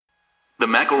The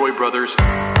McElroy brothers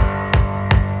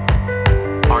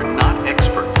are not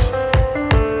experts.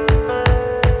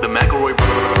 The McElroy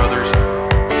brothers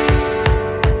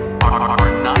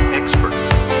are not experts.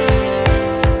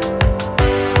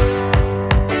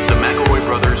 The McElroy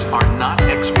brothers are not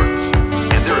experts,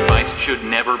 and their advice should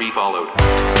never be followed.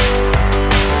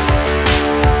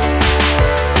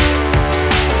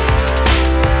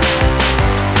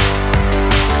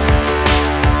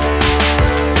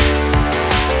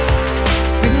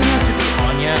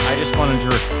 I just wanted to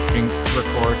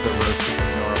record the roasting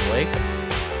of Nora Blake.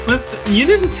 Listen, you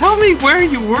didn't tell me where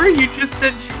you were. You just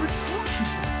said you were talking.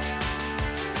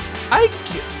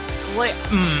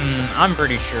 I'm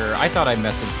pretty sure. I thought I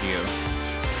messaged you.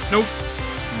 Nope.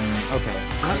 Okay.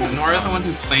 Wasn't Nora the one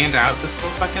who planned out this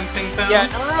whole fucking thing, though? Yeah,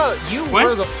 Nora, you What?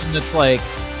 were the one that's like,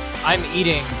 I'm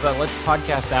eating, but let's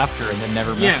podcast after, and then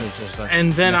never message us.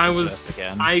 And then I message was, us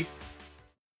again.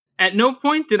 At no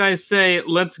point did I say,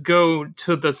 let's go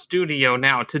to the studio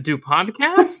now to do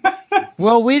podcasts.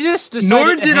 Well, we just decided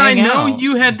Nor to did I hang know out.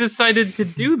 you had decided to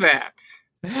do that.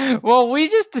 Well, we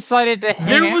just decided to hang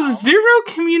There out. was zero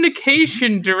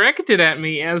communication directed at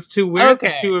me as to where the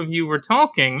Okay. two of you were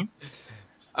talking.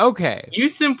 Okay. You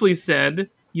simply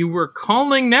said you were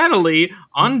calling Natalie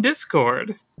on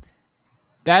Discord.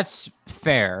 That's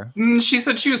fair. She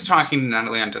said she was talking to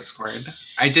Natalie on Discord.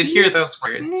 I did hear those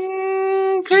words.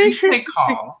 Pretty Did sure she say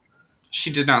call?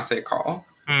 She did not say call.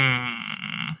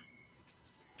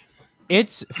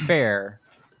 It's fair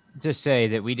to say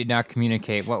that we did not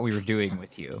communicate what we were doing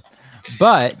with you.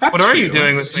 But That's What are true. you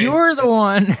doing with me? you're the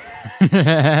one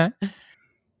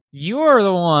you're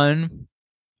the one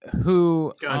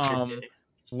who Gotcha.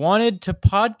 wanted to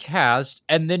podcast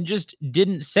and then just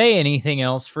didn't say anything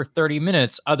else for 30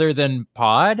 minutes other than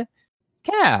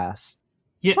podcast.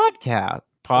 Yeah. Podcast.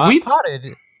 We-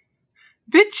 Potted.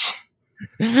 Bitch,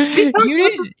 we talked you about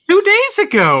didn't this 2 days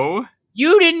ago.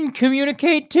 you didn't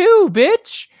communicate too,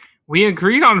 bitch. We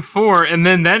agreed on 4, and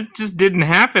then that just didn't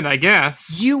happen, I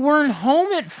guess. You weren't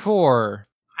home at 4.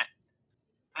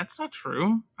 That's not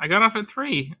true. I got off at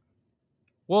 3.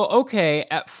 Well, okay,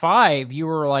 at 5 you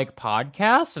were like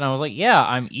podcast, and I was like, yeah,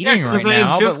 I'm eating 'cause right I had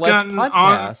now, just but let's gotten on-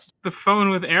 podcast. The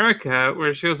phone with Erica,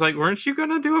 where she was like, weren't you going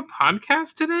to do a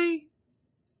podcast today?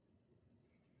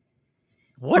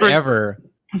 Whatever.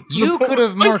 You could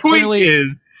have My more point clearly.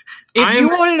 is, If I'm- you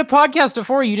wanted a podcast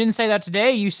before, you didn't say that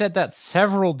today. You said that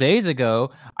several days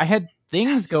ago. I had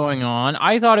things Yes. going on.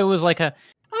 I thought it was like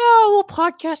we'll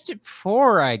podcast at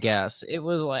 4, I guess. It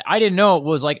was like, I didn't know it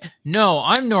was like, no,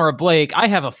 I'm Nora Blake. I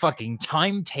have a fucking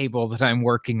timetable that I'm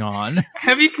working on.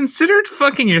 have you considered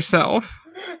fucking yourself?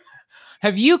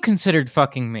 Have you considered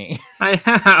fucking me? I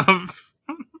have.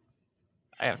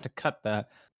 I have to cut that.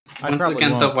 I Once probably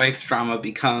again, the won't. wife drama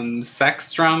becomes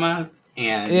sex drama,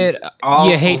 and It- all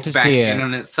you hate folds to back see it. in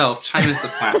on itself. Time is a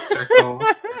flat circle.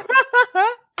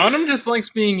 Autumn just likes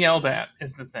being yelled at,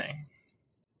 is the thing.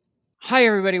 Hi,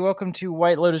 everybody. Welcome to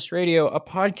White Lotus Radio, a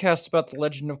podcast about the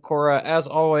legend of Korra. As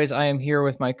always, I am here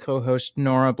with my co-host,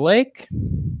 Nora Blake.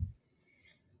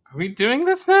 Are we doing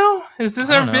this now? Is this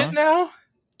I our don't bit now?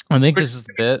 I think We're this is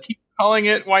the bit. Keep calling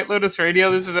it White Lotus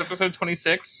Radio. This is episode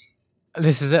 26.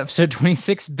 This is episode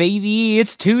 26, baby.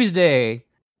 It's Tuesday.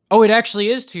 Oh, it actually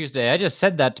is Tuesday. I just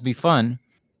said that to be fun.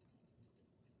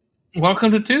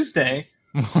 Welcome to Tuesday.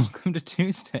 Welcome to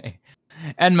Tuesday.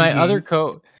 And my other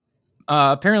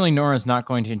apparently Nora's not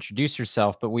going to introduce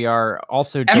herself, but we are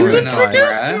also Everyone joined knows by...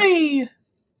 Nora. Introduced me.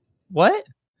 What?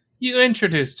 You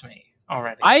introduced me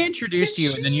already. I introduced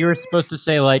you, and then you were supposed to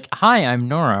say, like, hi, I'm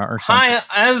Nora, or something. Hi,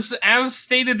 as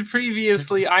stated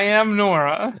previously, I am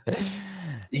Nora.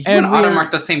 You And and Autumn we're-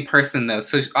 aren't the same person, though.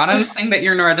 So Autumn saying that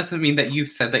you're Nora doesn't mean that you've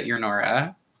said that you're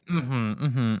Nora.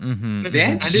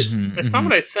 Bitch. That's not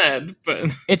what I said,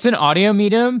 but It's an audio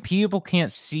medium. People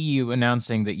can't see you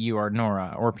announcing that you are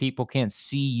Nora, or people can't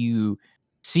see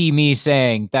me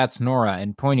saying that's Nora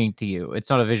and pointing to you. It's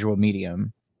not a visual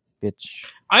medium, bitch.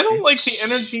 I don't like the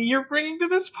energy you're bringing to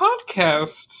this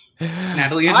podcast.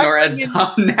 Natalie and I Nora, mean-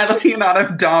 Natalie and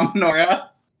Autumn, Dom, Nora.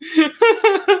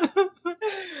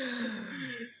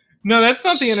 No, that's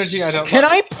not the energy I don't Can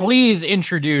like. I please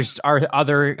introduce our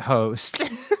other host?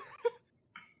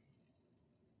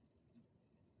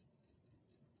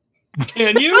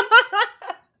 Can you?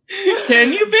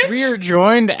 Can you, bitch? We are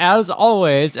joined, as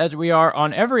always, as we are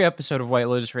on every episode of White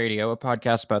Lotus Radio, a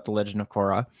podcast about the legend of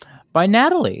Korra, by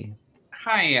Natalie.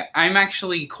 Hi, I'm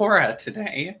actually Korra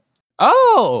today.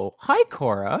 Oh, hi,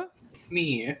 Korra. It's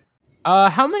me.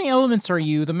 How many elements are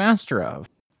you the master of?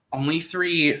 Only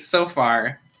 3 so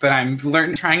far, but I'm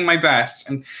trying my best,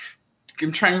 and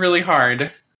I'm trying really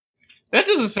hard. That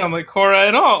doesn't sound like Cora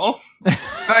at all.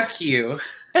 Fuck you.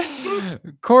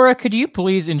 Cora, could you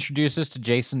please introduce us to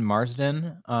Jason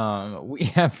Marsden? We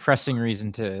have pressing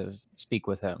reason to speak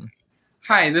with him.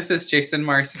 Hi, this is Jason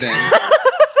Marsden.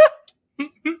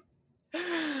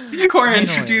 Cora Finally.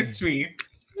 introduced me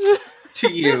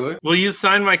to you. Will you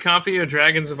sign my copy of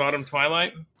Dragons of Autumn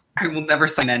Twilight? I will never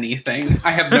sign anything.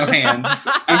 I have no hands.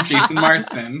 I'm Jason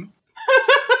Marsden.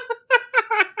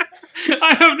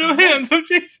 I have no hands. I'm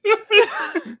Jason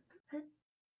Marsden.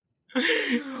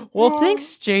 Well,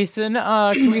 thanks, Jason.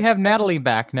 Can we have Natalie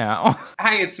back now?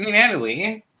 Hi, it's me,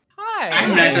 Natalie. Hi.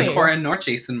 I'm neither Cora nor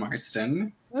Jason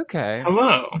Marsden. Okay.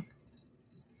 Hello.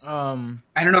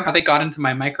 I don't know how they got into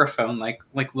my microphone like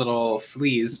little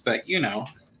fleas, but you know,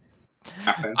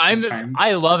 happens sometimes.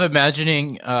 I love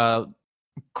imagining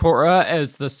Cora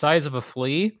as the size of a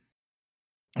flea,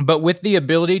 but with the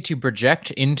ability to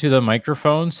project into the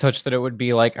microphone such that it would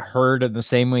be like heard in the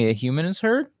same way a human is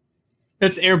heard.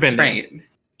 It's airbending. Right.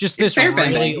 Just It's this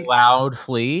really airbending. loud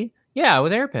flea. Yeah,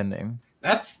 with airbending.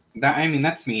 That's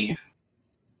me.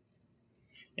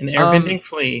 An airbending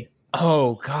flea.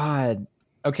 Oh God.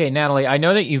 Okay, Natalie, I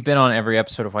know that you've been on every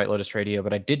episode of White Lotus Radio,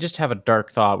 but I did just have a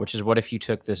dark thought, which is what if you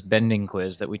took this bending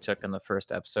quiz that we took in the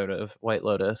first episode of White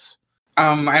Lotus?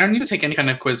 I don't need to take any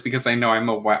kind of quiz because I know I'm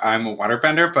a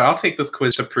waterbender, but I'll take this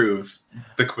quiz to prove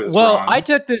the quiz Well, wrong. I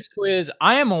took this quiz.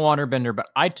 I am a waterbender, but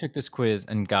I took this quiz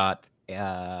and got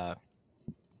Earth.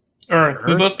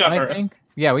 We both got I Earth. think.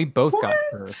 Yeah, we both got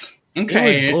What? Earth.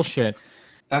 Okay. It was bullshit.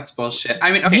 That's bullshit.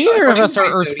 I mean, okay, Neither of according us to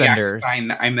are my zodiac earthbenders.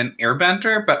 sign, I'm an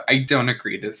airbender, but I don't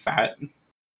agree to that.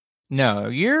 No,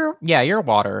 you're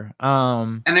water.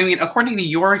 And I mean, according to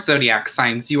your zodiac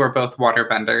signs, you are both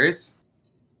waterbenders.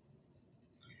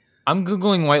 I'm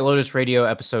Googling White Lotus Radio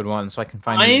episode 1 so I can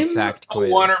find the I'm exact a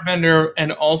quiz. waterbender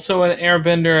and also an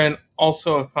airbender and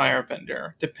also a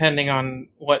firebender, depending on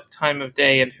what time of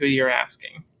day and who you're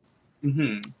asking.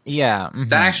 Hmm Yeah.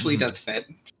 That actually does fit.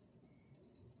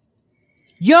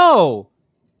 Yo!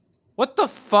 What the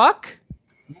fuck?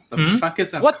 The Hmm? fuck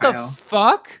is up, What Kyle? the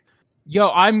fuck? Yo,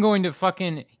 I'm going to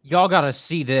fucking... Y'all gotta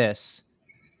see this.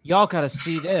 Y'all gotta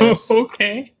see this.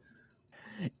 Okay.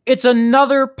 It's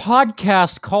another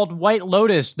podcast called White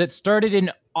Lotus that started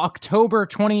in October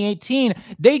 2018.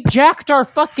 They jacked our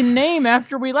fucking name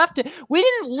after we left it. We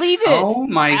didn't leave it. Oh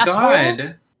my assholes.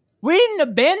 god. We didn't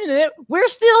abandon it. We're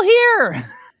still here.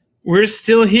 We're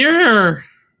still here.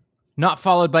 Not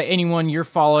followed by anyone you're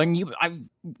following.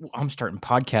 I'm starting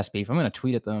podcast beef. I'm going to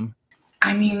tweet at them.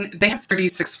 I mean, they have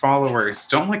 36 followers.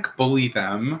 Don't, like, bully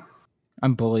them.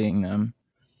 I'm bullying them.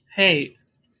 Hey,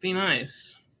 be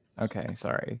nice. Okay,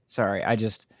 sorry. I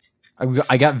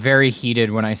got very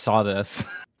heated when I saw this.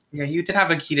 Yeah, you did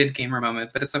have a heated gamer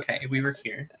moment, but it's okay. We were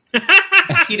here.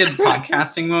 It's heated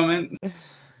podcasting moment.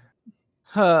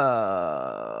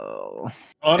 Oh.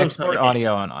 Autumn Export Twilight.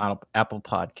 audio on Apple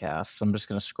Podcasts. I'm just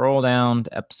going to scroll down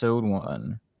to episode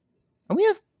 1. And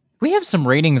we have some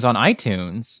ratings on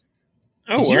iTunes.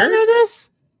 Oh, Did you word? know this?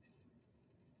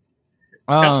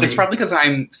 It's probably because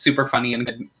I'm super funny and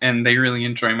good, and they really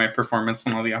enjoy my performance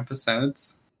on all the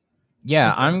episodes.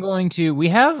 Yeah, I'm going to. We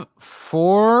have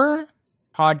 4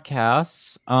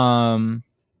 podcasts.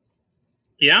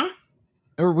 Yeah?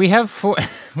 Or we have 4.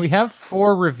 We have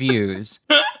 4 reviews.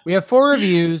 We have 4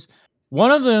 reviews.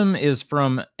 One of them is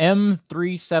from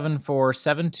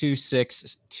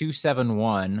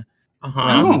M374726-271,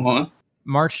 Uh-huh. Oh.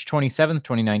 March 27th,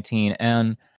 2019.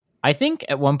 And I think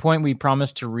at one point we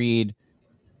promised to read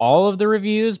all of the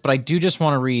reviews, but I do just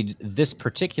want to read this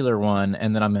particular one,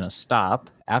 and then I'm going to stop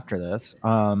after this.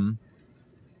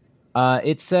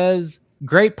 It says,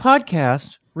 "Great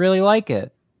podcast. Really like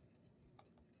it.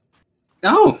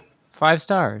 Oh. 5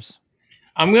 stars."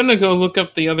 I'm going to go look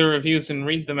up the other reviews and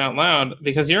read them out loud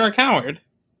because you're a coward.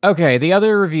 Okay, the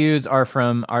other reviews are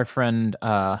from our friend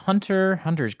Hunter.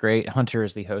 Hunter's great. Hunter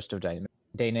is the host of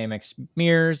Dynamic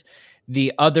Smears,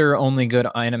 the other only good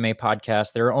anime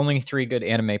podcast. There are only 3 good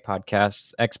anime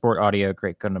podcasts: Export Audio,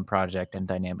 Great Gundam Project, and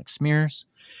Dynamic Smears.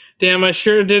 Damn, I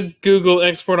sure did Google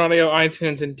Export Audio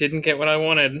iTunes and didn't get what I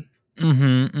wanted.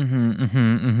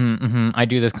 I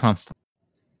do this constantly.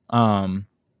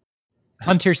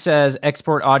 Hunter says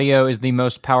Export Audio is the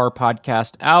most power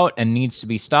podcast out and needs to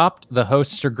be stopped. The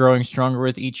hosts are growing stronger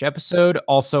with each episode.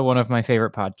 Also one of my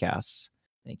favorite podcasts.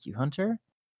 Thank you, Hunter.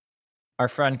 Our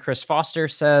friend Chris Foster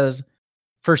says,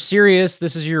 "For serious,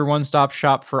 this is your one-stop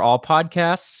shop for all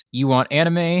podcasts. You want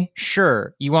anime?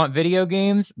 Sure. You want video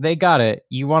games? They got it.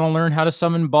 You want to learn how to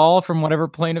summon Ball from whatever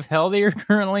plane of hell that you're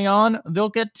currently on? They'll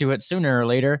get to it sooner or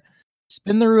later.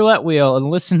 spin the roulette wheel and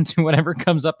listen to whatever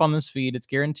comes up on this feed. It's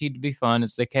guaranteed to be fun.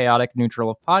 It's the chaotic neutral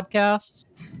of podcasts.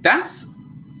 That's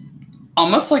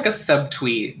almost like a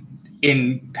subtweet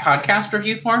in podcast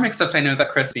review form, except I know that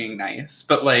Chris being nice,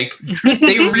 but like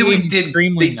they really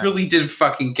did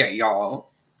fucking get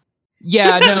y'all.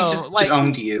 Yeah, no, just like,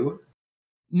 owned you.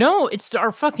 No, it's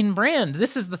our fucking brand.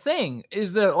 This is the thing.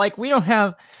 Is that like we don't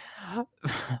have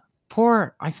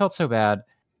I felt so bad.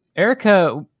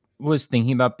 Erica was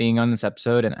thinking about being on this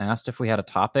episode and asked if we had a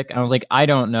topic. And I was like, I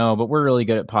don't know, but we're really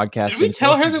good at podcasting. Did we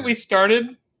tell her that we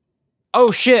started?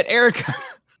 Oh shit, Erica.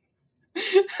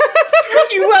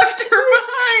 You left her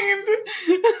behind.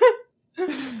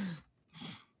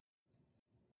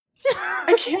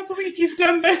 I can't believe you've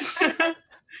done this.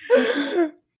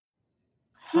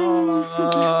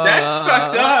 That's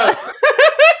fucked up.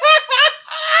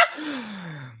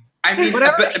 I mean,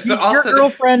 but also your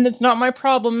girlfriend. It's not my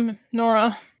problem,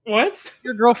 Nora. What?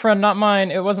 Your girlfriend, not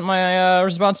mine. It wasn't my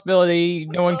responsibility.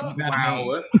 No one can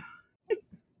wow.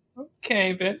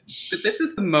 Okay, bitch. But this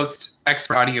is the most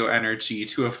expert audio energy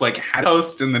to have like had a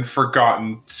host and then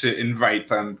forgotten to invite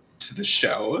them to the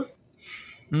show.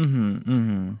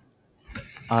 And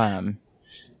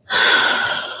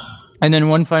then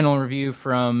one final review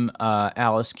from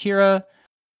Alice Kira,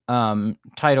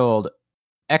 titled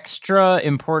 "Extra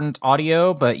Important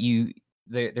Audio," but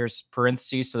there's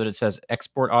parentheses so that it says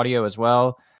export audio as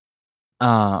well.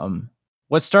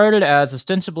 What started as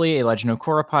ostensibly a Legend of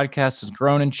Korra podcast has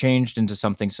grown and changed into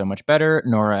something so much better.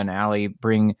 Nora and Ali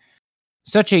bring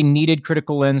such a needed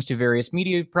critical lens to various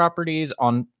media properties.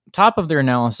 On top of their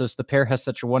analysis, the pair has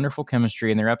such a wonderful chemistry,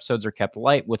 and their episodes are kept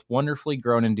light with wonderfully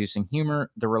groan-inducing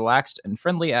humor. The relaxed and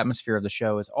friendly atmosphere of the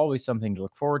show is always something to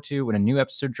look forward to when a new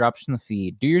episode drops in the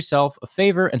feed. Do yourself a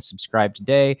favor and subscribe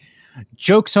today.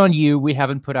 Joke's on you, we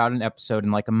haven't put out an episode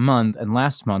in like a month, and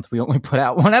last month we only put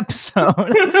out one episode.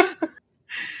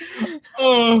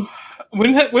 Oh,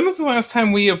 when was the last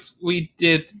time we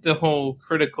did the whole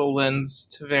critical lens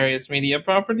to various media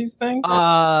properties thing?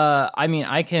 I mean,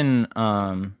 I can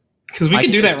because we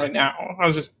can do that right now. I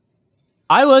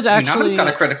was actually. Nana's got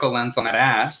a critical lens on that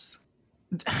ass.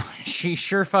 She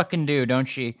sure fucking do, don't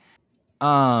she?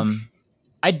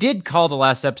 I did call the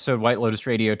last episode White Lotus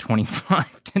Radio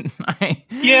 25, didn't I?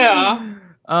 Yeah.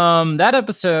 That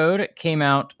episode came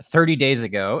out 30 days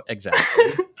ago,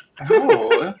 exactly.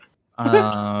 Oh.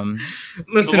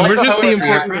 Listen, we're just the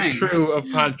important true of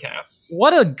podcasts.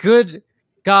 What a good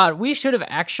God. We should have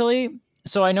actually.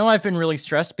 So I know I've been really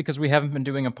stressed because we haven't been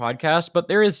doing a podcast, but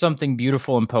there is something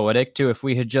beautiful and poetic to if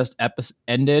we had just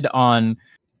ended on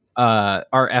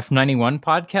our F91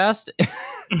 podcast.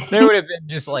 There would have been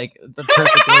just like the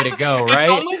perfect way to go,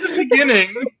 right? It's only the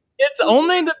beginning. It's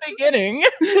only the beginning.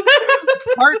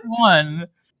 Part 1.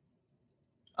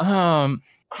 God,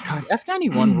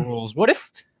 F91 rules. What if...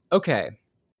 Okay.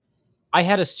 I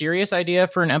had a serious idea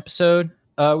for an episode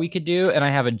we could do, and I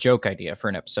have a joke idea for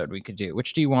an episode we could do.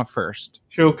 Which do you want first?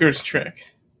 Joker's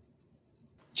trick.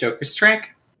 Joker's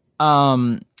trick?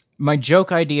 My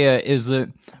joke idea is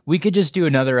that we could just do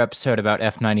another episode about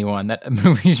F91. That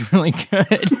movie's really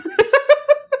good.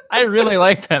 I really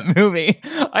like that movie.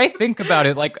 I think about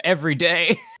it like every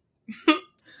day.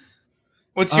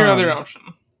 What's your other option?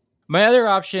 My other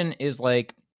option is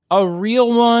like a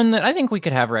real one that I think we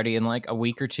could have ready in like a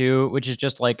week or two, which is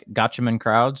just like Gatchaman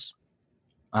Crowds.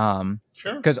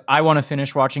 Sure. Because I want to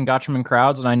finish watching Gatchaman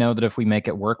Crowds, and I know that if we make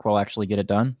it work, we'll actually get it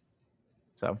done.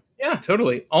 So yeah,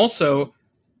 totally. Also,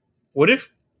 what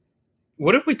if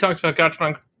we talked about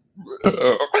Gatchaman?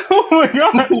 Oh my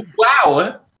god!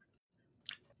 Wow.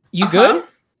 You good?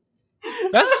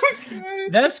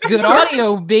 That's good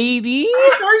audio, baby.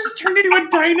 I just turned into a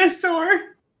dinosaur.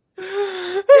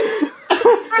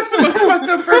 That's the most fucked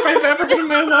up burp I've ever had in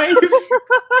my life.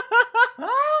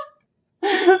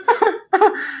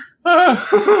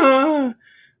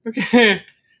 Okay,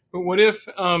 but what if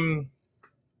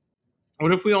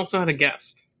we also had a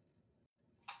guest?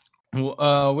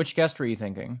 Which guest were you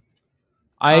thinking?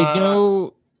 I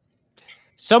know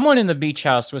someone in the beach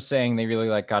house was saying they really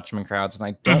like Gatchaman Crowds, and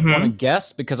I don't want to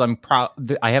guess because I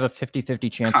have a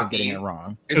 50-50 chance of getting it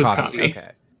wrong. It's Kavi.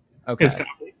 Okay. It's Kavi.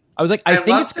 I was like, I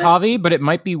think it's Kavi, but it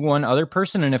might be one other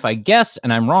person, and if I guess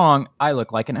and I'm wrong, I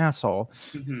look like an asshole.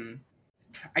 Mm-hmm.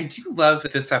 I do love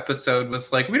that this episode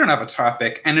was like, we don't have a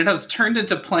topic, and it has turned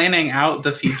into planning out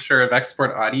the future of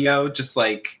export audio, just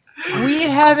like... We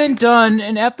haven't done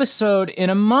an episode in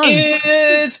a month.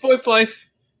 It's VoIP life.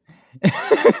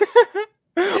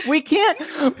 We can't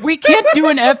do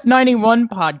an F91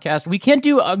 podcast. We can't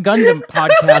do a Gundam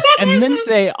podcast and then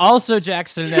say also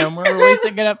Jackson and M, we're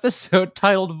releasing an episode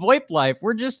titled VoIP Life.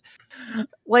 We're just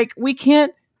like, we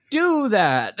can't do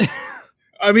that.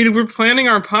 I mean, we're planning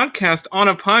our podcast on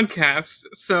a podcast,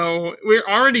 so we're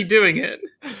already doing it.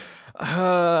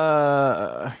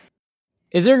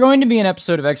 Is there going to be an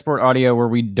episode of Export Audio where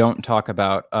we don't talk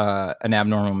about an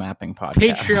abnormal mapping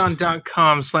podcast?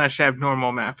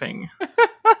 Patreon.com/abnormal mapping.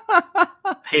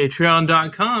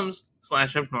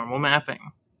 Patreon.com/abnormal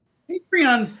mapping.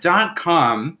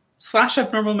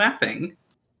 Patreon.com/abnormal mapping.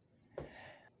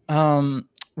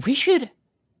 We should.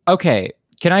 Okay,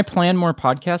 can I plan more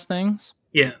podcast things?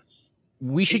 Yes.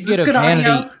 We should get a vanity.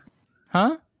 Audio?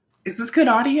 Huh? Is this good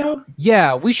audio?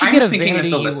 Yeah, we should get a vanity. I'm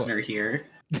thinking of the listener here.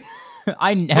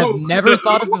 I have never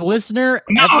thought of the listener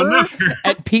ever, never.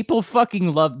 and people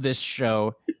fucking love this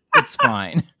show. It's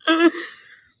fine.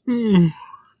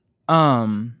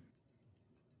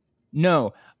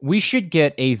 No, we should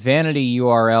get a vanity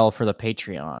URL for the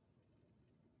Patreon.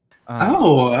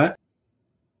 I'm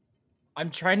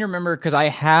trying to remember because I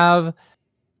have.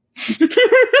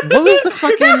 What was the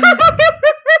fucking?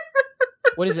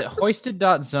 What is it?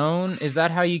 Hoisted.zone? Is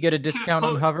that how you get a discount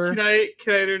on Hover? Can I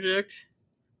interject?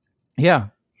 Yeah.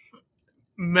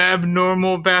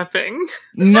 Mabnormal mapping.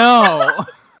 No.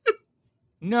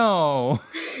 No.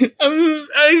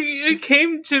 It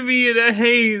came to me in a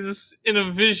haze, in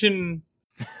a vision.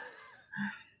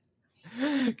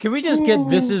 Can we just get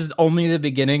this is only the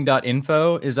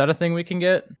beginning.info? Is that a thing we can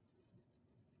get?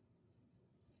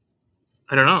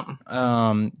 I don't know.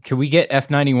 Can we get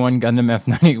F91 Gundam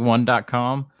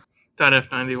F91.com?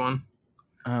 .f91.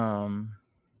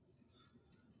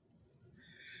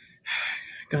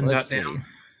 Gun.damn.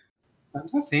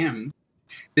 Gun.damn.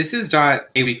 This is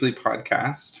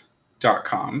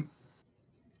 .aweeklypodcast.com.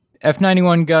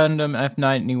 F91 Gundam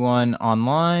F91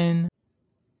 online.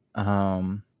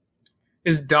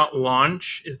 Is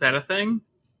 .launch, is that a thing?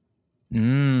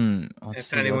 F91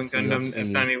 Gundam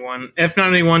F91.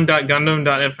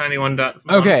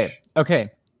 F91.gundam.f91. Okay.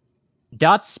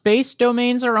 .space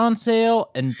domains are on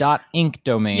sale and .inc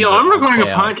domains. Yo, I'm recording a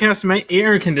podcast. My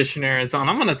air conditioner is on.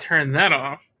 I'm gonna turn that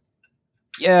off.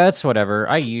 Yeah, it's whatever.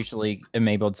 I usually am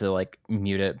able to like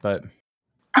mute it, but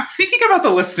I'm thinking about the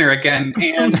listener again,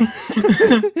 and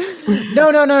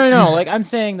no. Like I'm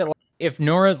saying that if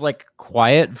Nora's like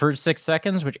quiet for 6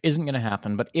 seconds, which isn't going to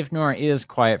happen, but if Nora is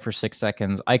quiet for 6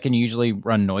 seconds, I can usually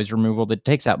run noise removal that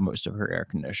takes out most of her air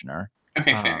conditioner.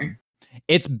 Okay, fair.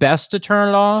 It's best to turn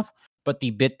it off, but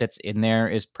the bit that's in there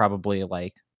is probably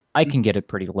like I can get it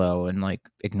pretty low and like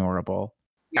ignorable.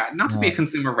 Yeah, not to be a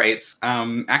consumer rights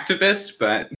activist,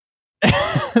 but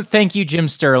thank you, Jim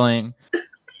Sterling.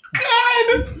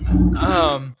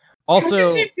 God. Also, how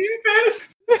did you do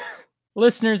this?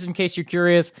 Listeners, in case you're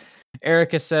curious,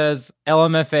 Erica says,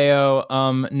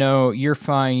 LMFAO, no, you're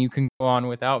fine. You can go on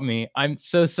without me. I'm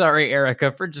so sorry,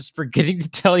 Erica, for just forgetting to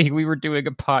tell you we were doing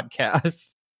a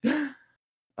podcast.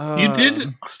 You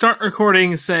did start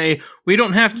recording, say, we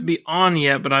don't have to be on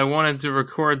yet, but I wanted to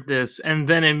record this, and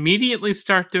then immediately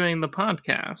start doing the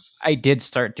podcast. I did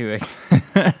start doing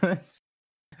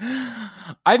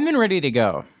I've been ready to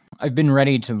go. I've been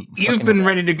ready to... You've been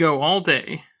ready to go all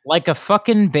day. Like a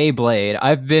fucking Beyblade.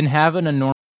 I've been having a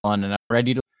normal one, and I'm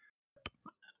ready to...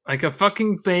 Like a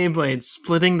fucking Beyblade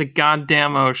splitting the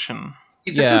goddamn ocean.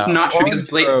 This is not true because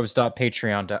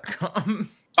Groves.patreon.com.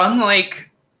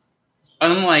 Unlike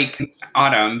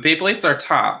Autumn, Beyblades are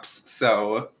tops,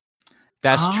 so...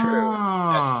 That's true.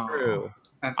 That's true.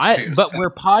 That's true. But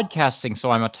we're podcasting, so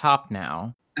I'm a top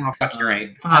now. Oh, fuck, you're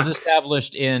right. As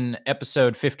established in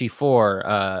episode 54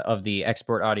 of the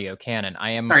Export Audio canon.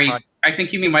 I am... Sorry, I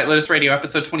think you mean White Lotus Radio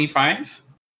episode 25?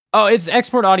 Oh, it's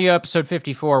Export Audio episode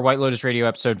 54, White Lotus Radio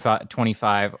episode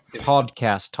 25,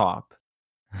 podcast top.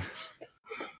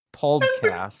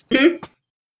 Podcast.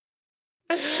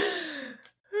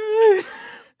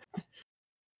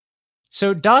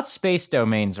 So .space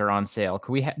domains are on sale.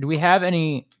 Do we have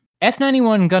any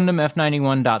F91 Gundam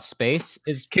F91 .space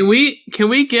is Can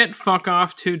we get fuck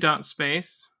off to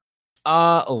 .space?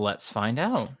 Let's find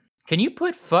out. Can you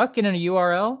put fuck in a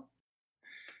URL?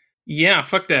 Yeah,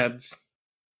 fuck dads.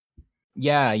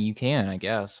 Yeah, you can, I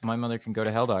guess. My mother can go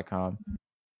to hell.com.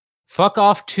 Fuck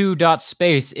off to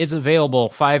 .space is available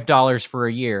 $5 for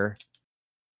a year.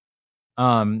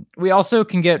 We also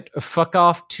can get fuck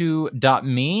off to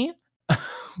 .me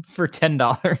for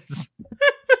 $10.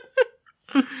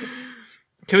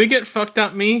 Can we get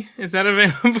fuck.me? Is that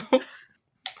available?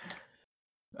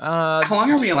 How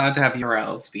long are we allowed to have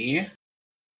URLs be?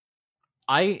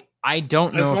 I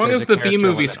don't know. As long as the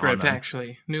B-movie script,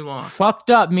 actually. New law.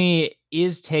 Fuck.me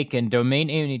is taken. Domain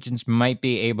name agents might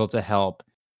be able to help.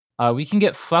 We can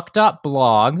get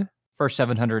fuck.blog for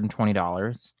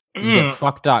 $720. We can get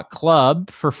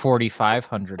fuck.club for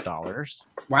 $4,500.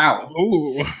 Wow.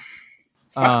 Ooh.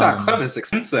 Fuck.club is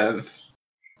expensive.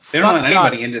 They don't let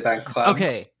anybody into that club.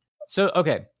 Okay. So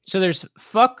there's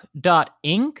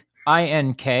fuck.inc,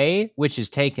 INK, which is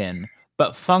taken.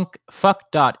 But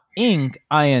fuck.inc,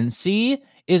 INC,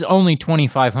 is only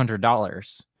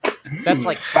 $2,500. That's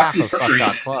like half of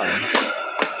fuck.club.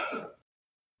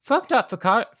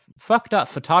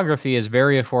 Fuck.photography is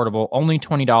very affordable, only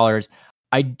 $20.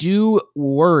 I do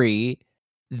worry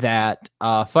that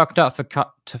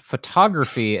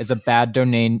fuck.photography is a bad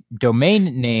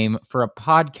domain name for a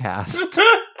podcast.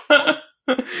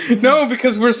 No,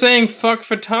 because we're saying fuck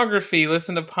photography.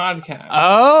 Listen to podcast.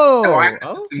 Oh, I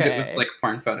assumed it was like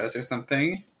porn photos or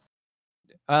something.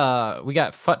 We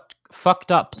got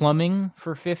fuck.plumbing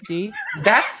for $50.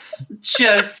 That's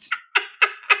just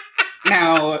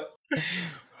now.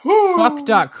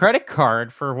 Fuck.credit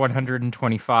card for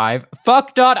 $125.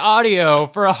 Fuck.audio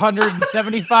for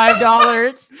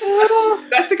 $175.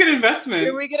 That's a good investment.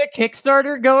 Can we get a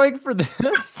Kickstarter going for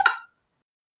this?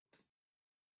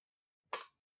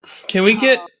 Can we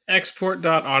get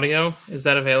export.audio? Is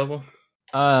that available?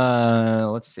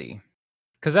 Let's see.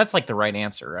 Because that's like the right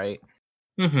answer, right?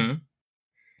 Mm-hmm.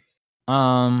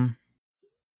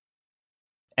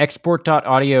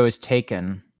 Export.audio is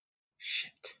taken.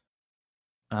 Shit.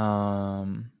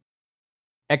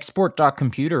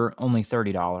 Export.computer, only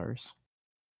 $30.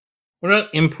 What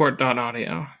about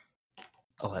import.audio?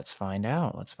 Oh, let's find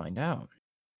out.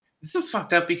 This is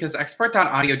fucked up because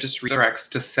export.audio just redirects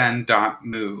to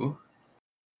send.mu,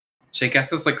 which I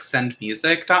guess is like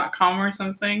sendmusic.com or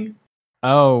something.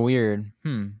 Oh, weird.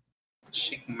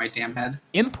 Shaking my damn head.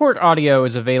 Import audio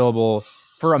is available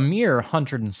for a mere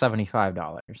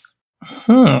 $175.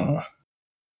 Huh.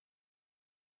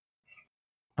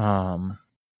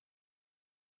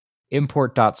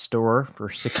 Import.store for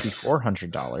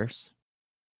 $6,400.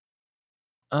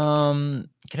 Can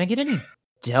I get any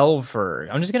Delver?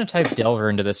 I'm just gonna type Delver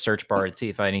into the search bar and see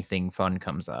if anything fun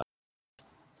comes up.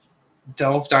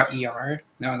 Delve.er?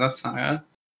 No, that's not it.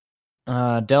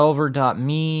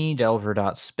 Delver.me,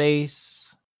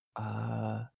 Delver.space,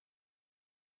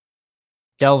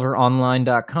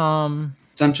 DelverOnline.com,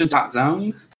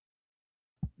 Dungeon.zone.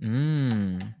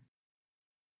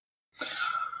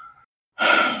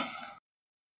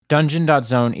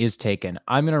 Dungeon.zone is taken.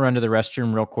 I'm going to run to the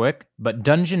restroom real quick, but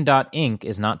Dungeon.inc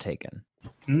is not taken.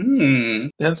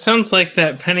 That sounds like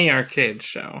that Penny Arcade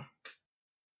show.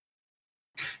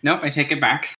 Nope, I take it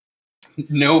back.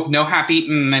 No happy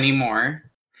anymore.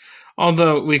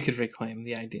 Although we could reclaim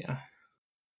the idea.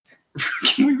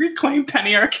 Can we reclaim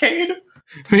Penny Arcade?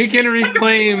 We can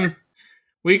reclaim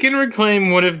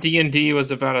what if D&D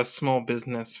was about a small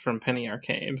business from Penny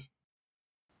Arcade.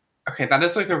 Okay, that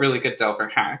is like a really good Delver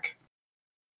hack.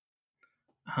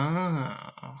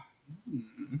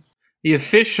 The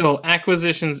official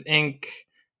Acquisitions Inc.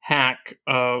 hack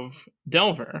of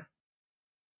Delver.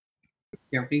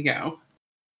 Here we go.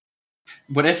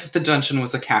 What if the dungeon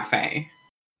was a cafe?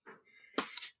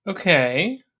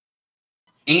 Okay.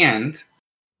 And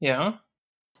yeah,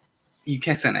 you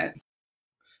kiss in it.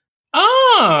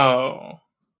 Oh!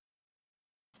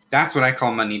 That's what I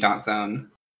call money.zone.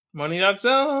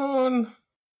 Money.zone.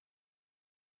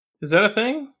 Is that a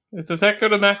thing? Does that go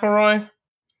to McElroy?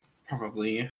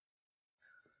 Probably.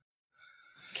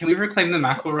 Can we reclaim the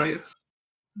McElroys?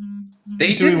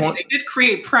 They did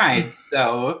create Pride,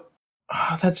 so...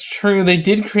 Oh, that's true. They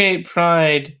did create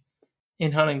Pride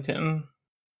in Huntington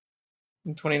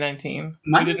in 2019.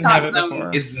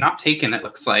 Money.zone is not taken, it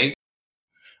looks like.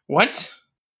 What?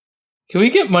 Can we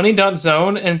get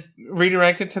money.zone and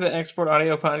redirect it to the Export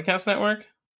Audio Podcast Network?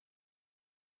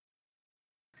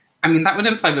 I mean, that would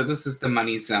imply that this is the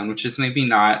money zone, which is maybe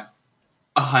not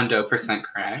 100%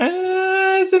 correct.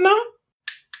 Is it not?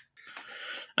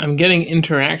 I'm getting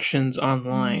interactions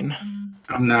online.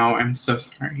 Oh no, I'm so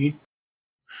sorry.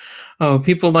 Oh,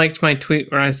 people liked my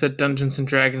tweet where I said Dungeons &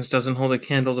 Dragons doesn't hold a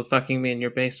candle to fucking me in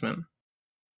your basement.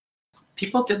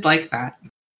 People did like that.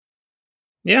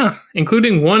 Yeah,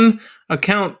 including one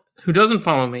account who doesn't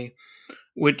follow me,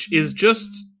 which is just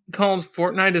called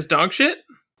Fortnite is Dog Shit.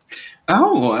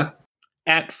 Oh.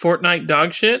 At Fortnite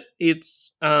Dog Shit.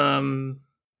 It's a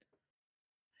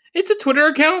Twitter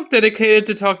account dedicated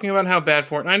to talking about how bad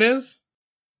Fortnite is.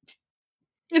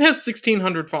 It has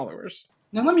 1,600 followers.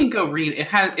 Now let me go read. It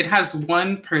has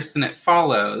one person it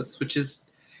follows, which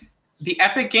is the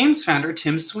Epic Games founder,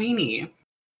 Tim Sweeney.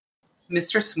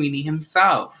 Mr. Sweeney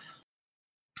himself.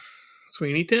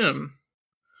 Sweeney Tim.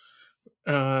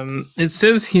 It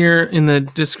says here in the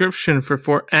description at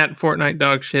Fortnite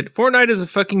Dogshit, Fortnite is a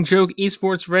fucking joke,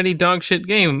 esports ready dogshit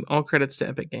game. All credits to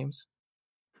Epic Games.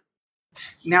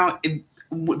 Now,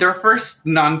 their first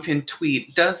non-pinned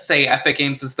tweet does say Epic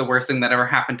Games is the worst thing that ever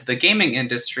happened to the gaming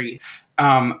industry.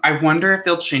 I wonder if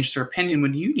they'll change their opinion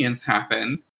when unions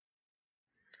happen.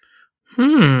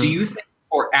 Do you think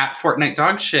at Fortnite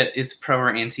Dogshit is pro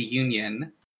or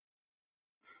anti-union?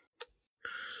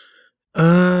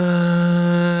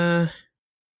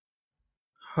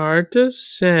 Hard to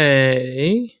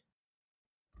say.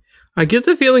 I get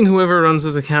the feeling whoever runs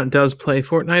this account does play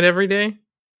Fortnite every day.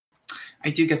 I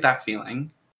do get that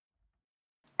feeling.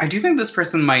 I do think this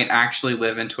person might actually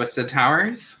live in Twisted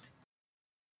Towers.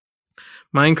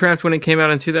 Minecraft, when it came out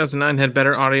in 2009, had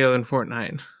better audio than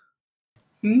Fortnite.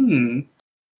 You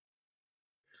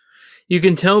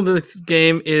can tell this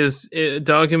game is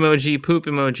dog emoji, poop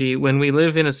emoji, when we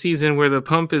live in a season where the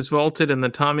pump is vaulted and the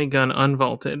Tommy gun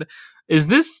unvaulted. Is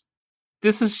this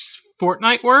is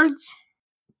Fortnite words?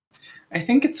 I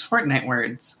think it's Fortnite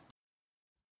words.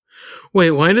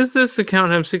 Wait, why does this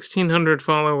account have 1,600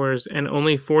 followers and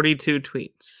only 42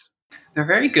 tweets? They're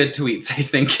very good tweets, I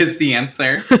think, is the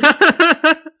answer.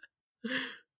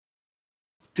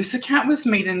 This account was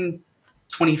made in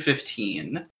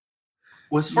 2015.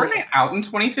 Was Fortnite out in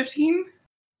 2015?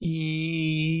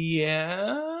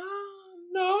 Yeah.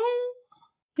 No?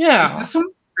 Yeah.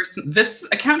 This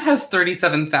account has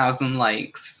 37,000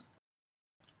 likes.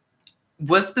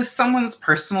 Was this someone's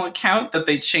personal account that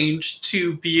they changed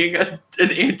to being an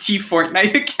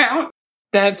anti-Fortnite account?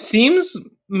 That seems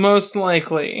most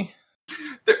likely.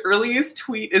 The earliest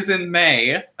tweet is in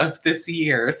May of this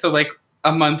year, so like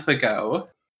a month ago.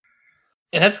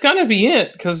 That's gotta be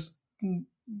it, because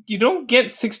you don't get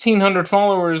 1,600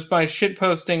 followers by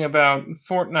shitposting about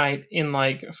Fortnite in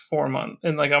like 4 months,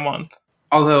 in like a month.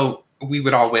 Although we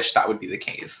would all wish that would be the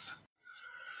case.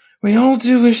 We all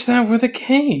do wish that were the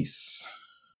case.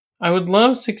 I would love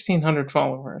 1,600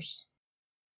 followers.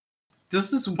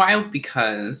 This is wild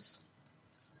because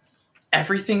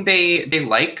everything they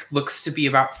like looks to be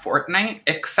about Fortnite,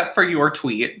 except for your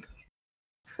tweet.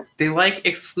 They like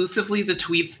exclusively the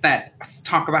tweets that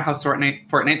talk about how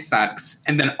Fortnite sucks,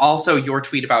 and then also your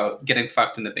tweet about getting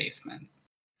fucked in the basement.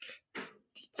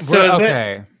 So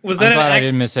okay, I'm glad I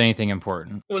didn't miss anything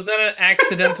important. Was that an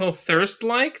accidental thirst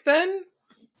like then?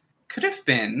 Could have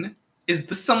been. Is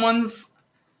this someone's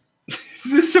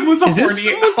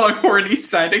horny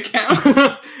side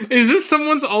account? Is this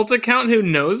someone's alt account who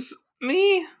knows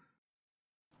me?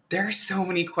 There are so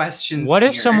many questions. What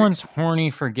if someone's horny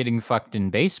for getting fucked in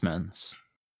basements?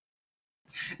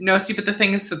 No, see, but the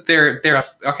thing is that they're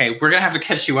okay. We're gonna have to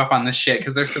catch you up on this shit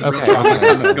because there's some real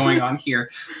drama going on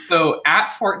here. So at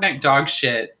Fortnite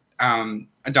Dogshit on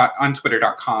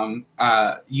Twitter.com,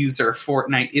 user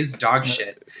Fortnite is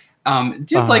dogshit.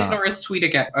 Did like Nora's tweet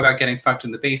about getting fucked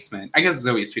in the basement. I guess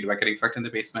Zoe's tweet about getting fucked in the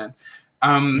basement.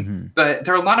 But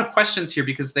there are a lot of questions here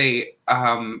because they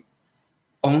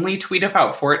only tweet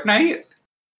about Fortnite.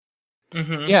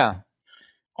 Yeah.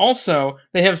 Also,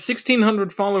 they have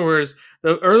 1,600 followers.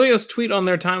 The earliest tweet on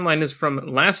their timeline is from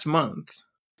last month.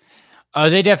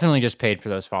 They definitely just paid for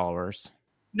those followers.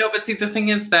 No, but see, the thing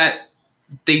is that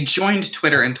they joined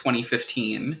Twitter in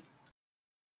 2015.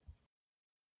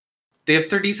 They have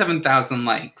 37,000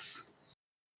 likes.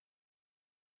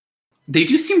 They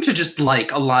do seem to just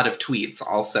like a lot of tweets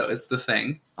also, is the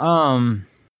thing.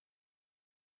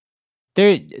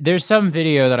 There's some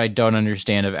video that I don't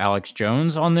understand of Alex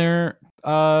Jones on their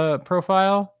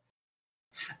profile.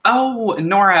 Oh,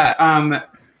 Nora,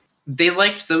 they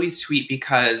liked Zoe's tweet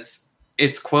because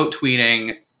it's quote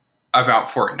tweeting about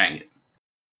Fortnite.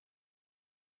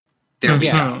 There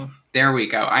we go. There we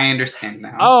go. I understand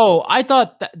now. Oh, I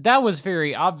thought that was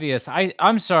very obvious.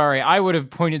 I'm sorry. I would have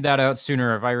pointed that out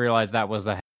sooner if I realized that was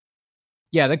the...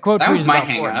 Yeah, the quote tweet was my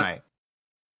Fortnite.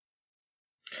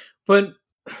 But...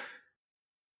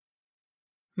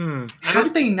 How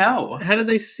did they know? How did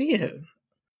they see it?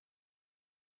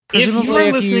 If you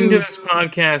are listening to this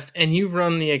podcast and you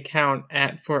run the account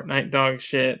at Fortnite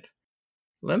Dogshit,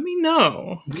 let me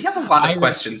know. We have a lot of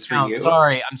questions for you.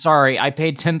 I'm sorry. I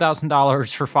paid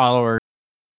 $10,000 for followers.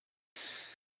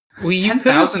 Well, you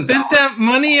could have spent that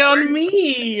money on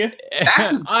me.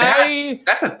 That's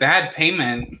a bad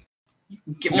payment.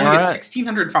 You only get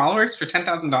 1,600 followers for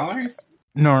 $10,000?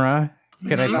 Nora,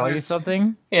 can I tell you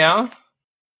something? Yeah.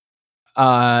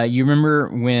 You remember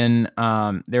when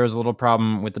there was a little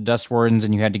problem with the Dust Wardens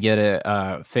and you had to get it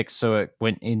fixed so it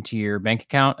went into your bank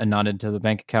account and not into the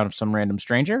bank account of some random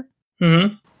stranger?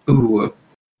 Mm-hmm. Ooh.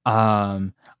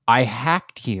 I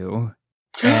hacked you,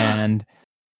 and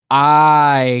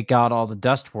I got all the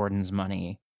Dust Warden's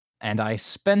money, and I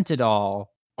spent it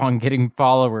all on getting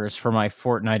followers for my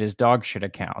Fortnite is Dogshit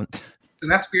account.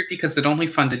 And that's weird because it only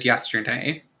funded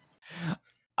yesterday.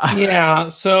 Yeah,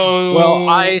 so... Well,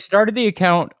 I started the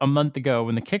account a month ago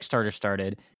when the Kickstarter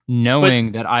started,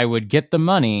 knowing that I would get the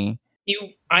money.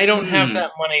 I don't have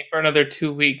that money for another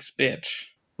 2 weeks, bitch.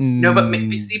 No, but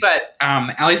maybe see, but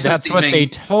Allie's been That's saving... what they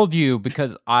told you,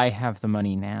 because I have the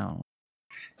money now.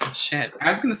 Oh, shit. I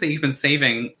was going to say you've been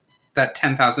saving that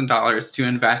 $10,000 to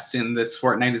invest in this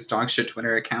Fortnite is Dogshit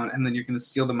Twitter account, and then you're going to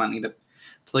steal the money to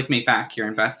like make back your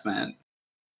investment.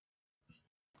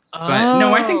 But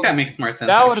no, I think that makes more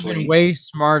sense. That would have been way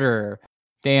smarter.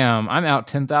 Damn, I'm out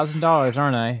 $10,000,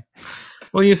 aren't I?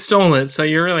 Well, you stole it, so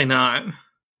you're really not.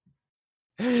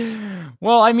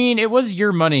 Well, I mean, it was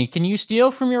your money. Can you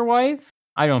steal from your wife?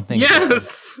 I don't think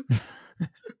yes! So.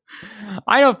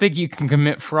 I don't think you can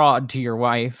commit fraud to your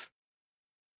wife.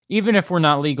 Even if we're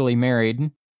not legally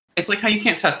married. It's like how you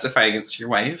can't testify against your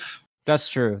wife. That's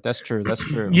true. That's true. That's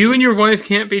true. You and your wife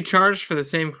can't be charged for the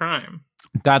same crime.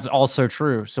 That's also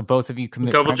true. So both of you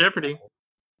commit double jeopardy.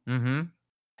 Mm-hmm.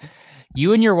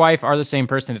 You and your wife are the same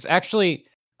person. It's actually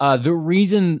the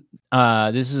reason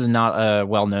this is not a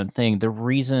well-known thing. The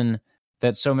reason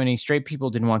that so many straight people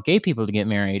didn't want gay people to get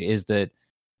married is that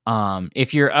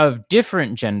if you're of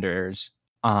different genders,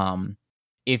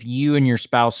 if you and your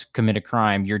spouse commit a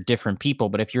crime, you're different people.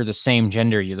 But if you're the same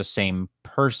gender, you're the same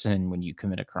person when you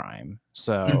commit a crime.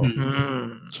 So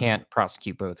can't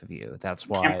prosecute both of you. That's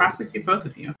why can't prosecute both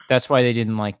of you. That's why they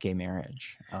didn't like gay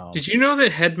marriage. Did you know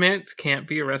that headmates can't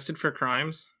be arrested for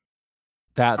crimes?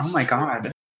 That's oh my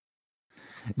god.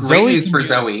 Zoe news for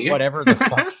Zoe. Whatever the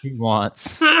fuck she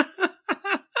wants.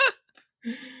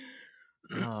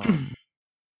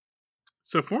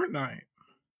 So Fortnite.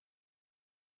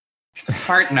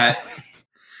 Fartnut.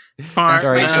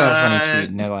 Sorry, I saw a funny tweet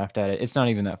and I laughed at it. It's not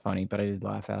even that funny, but I did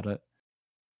laugh at it.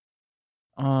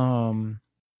 Can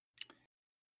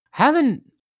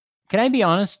I be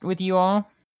honest with you all?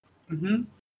 Mm-hmm.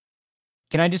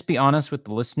 Can I just be honest with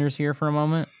the listeners here for a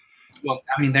moment? Well,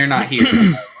 I mean, they're not here.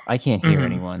 I can't hear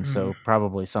anyone, so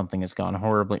probably something has gone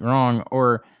horribly wrong,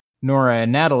 or Nora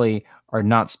and Natalie are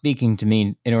not speaking to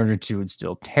me in order to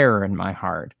instill terror in my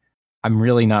heart. I'm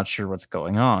really not sure what's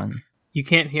going on. You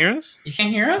can't hear us? You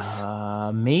can't hear us?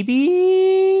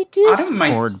 Maybe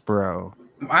Discord, bro.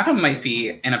 Adam might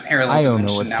be in a parallel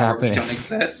dimension now happening. Where we don't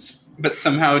exist. But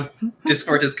somehow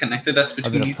Discord has connected us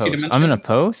between these two dimensions. I'm gonna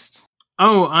post.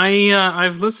 Oh,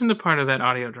 I've listened to part of that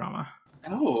audio drama.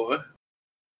 Oh.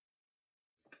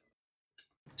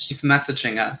 She's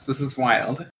messaging us. This is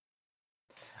wild.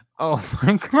 Oh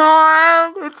my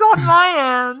god! It's on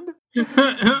my end!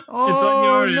 It's on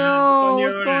your end. No,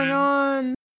 what's going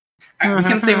on? We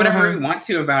can say whatever we want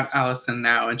to about Allison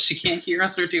now, and she can't hear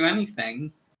us or do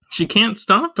anything. She can't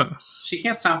stop us. She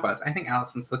can't stop us. I think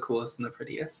Allison's the coolest and the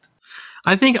prettiest.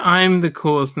 I think I'm the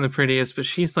coolest and the prettiest, but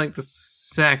she's like the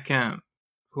second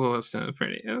coolest and the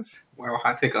prettiest. Wow,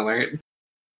 hot take alert.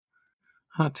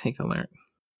 Hot take alert.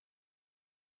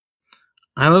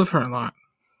 I love her a lot.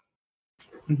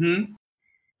 Mm-hmm.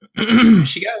 There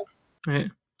she goes. Right.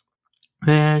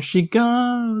 There she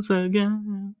goes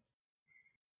again.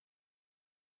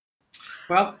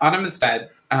 Well, Autumn is dead.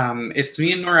 It's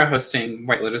me and Nora hosting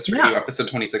White Lotus Radio, episode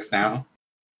 26 now.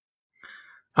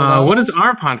 What is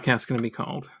our podcast going to be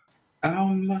called?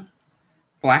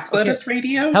 Black Lotus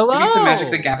Radio? Hello. Maybe it's a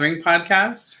Magic the Gathering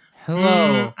podcast.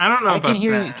 Hello. I don't know about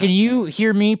that. Can you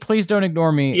hear me? Please don't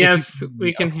ignore me. Yes,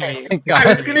 we can hear you. I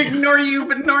was going to ignore you,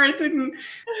 but Nora didn't.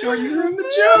 Nora, you ruined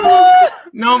the joke.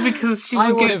 No, because she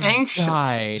would get anxious.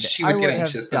 Died. She would get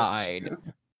anxious. Died.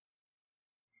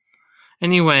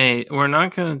 Anyway, we're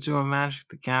not going to do a Magic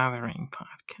the Gathering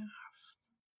podcast.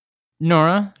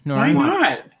 Nora? Why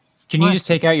not? Can you just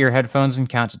take out your headphones and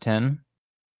count to 10?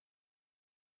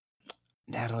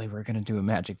 Natalie, we're going to do a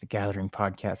Magic the Gathering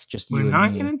podcast. Just you and me. We're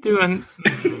not going to do an...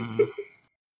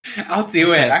 I'll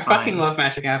do it. I fucking love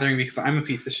Magic the Gathering because I'm a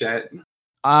piece of shit.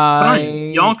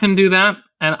 Fine. Y'all can do that,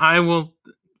 and I will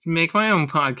make my own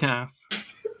podcast.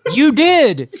 You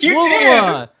did! You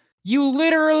did! You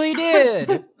literally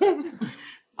did!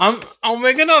 I'll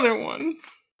make another one.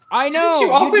 I know! Did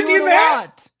you also do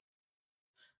that?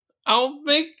 I'll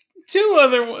make 2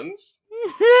 other ones.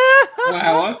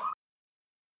 Wow.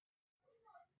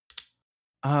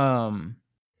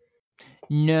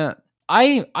 No,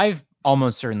 I've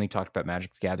almost certainly talked about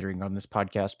Magic the Gathering on this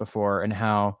podcast before, and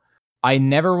how I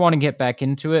never want to get back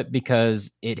into it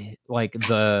because it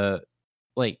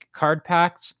card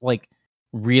packs,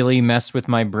 really mess with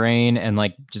my brain and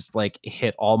like just like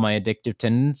hit all my addictive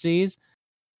tendencies.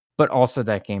 But also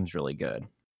that game's really good.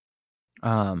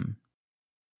 Because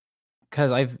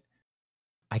I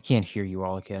can't hear you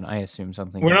all again. I assume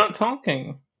something. We're not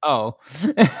talking. Oh.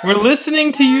 We're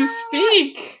listening to you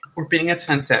speak. We're being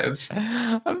attentive.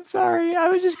 I'm sorry. I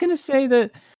was just going to say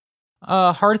that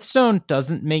Hearthstone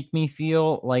doesn't make me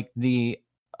feel like the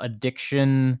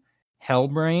addiction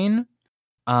hellbrain.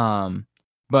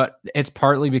 But it's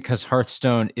partly because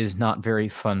Hearthstone is not very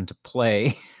fun to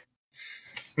play.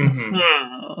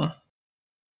 Mm-hmm.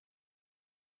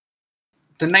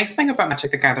 The nice thing about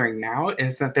Magic the Gathering now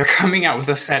is that they're coming out with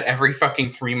a set every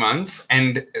fucking 3 months,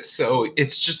 and so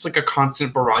it's just like a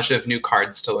constant barrage of new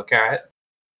cards to look at.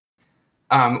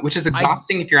 Which is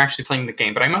exhausting if you're actually playing the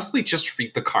game, but I mostly just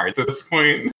read the cards at this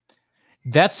point.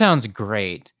 That sounds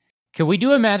great. Can we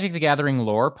do a Magic the Gathering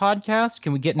lore podcast?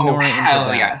 Can we get Nora into that?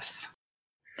 Hell yes.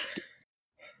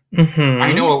 Mm-hmm.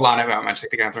 I know a lot about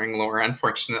Magic the Gathering lore,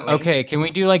 unfortunately. Okay, can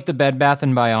we do like the Bed Bath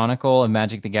and Bionicle of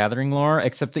Magic the Gathering lore?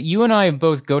 Except that you and I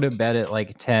both go to bed at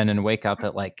like 10 and wake up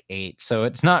at like 8, so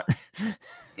it's not...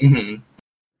 Mm-hmm.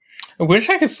 I wish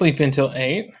I could sleep until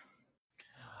 8.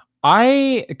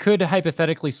 I could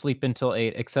hypothetically sleep until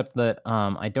 8, except that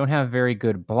I don't have very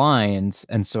good blinds,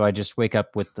 and so I just wake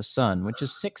up with the sun, which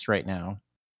is 6 right now.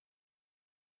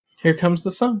 Here comes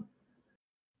the sun.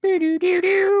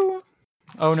 Doo-doo-doo-doo.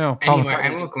 Oh no. Anyway, I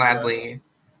will gladly...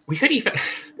 We could even...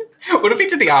 What if we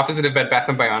did the opposite of Bed Bath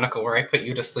and Bionicle, where I put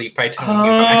you to sleep by telling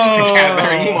you the Magic the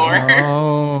Gathering lore?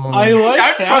 Oh. I like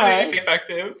That'd that. probably be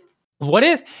effective. What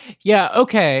if... Yeah,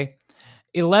 okay.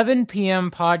 11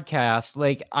 p.m. podcast.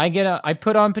 Like, I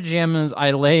put on pajamas,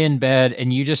 I lay in bed,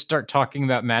 and you just start talking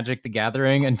about Magic the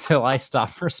Gathering until I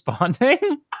stop responding.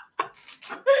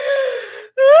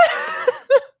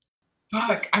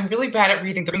 Fuck, I'm really bad at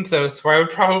reading the room, though, so I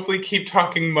would probably keep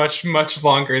talking much, much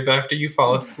longer after you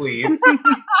fall asleep.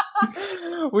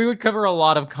 We would cover a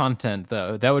lot of content,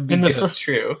 though. That would be good. It's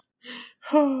true.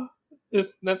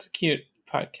 That's a cute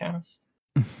podcast.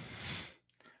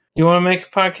 You want to make a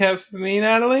podcast with me,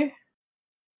 Natalie?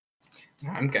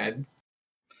 I'm good.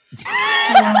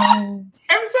 I'm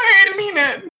sorry, I didn't mean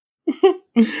it.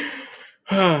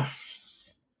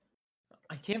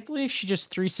 I can't believe she just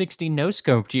 360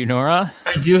 no-scoped you, Nora.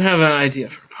 I do have an idea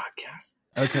for a podcast.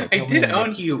 Okay, I did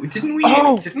own you. Didn't we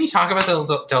talk about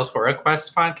the Del Toro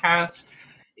Quest podcast?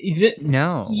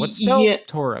 No. What's Del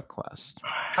Toro Quest?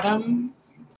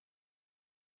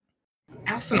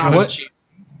 Allison, I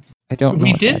don't know.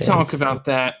 We did talk about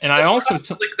that, and I also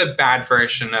took like the bad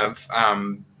version of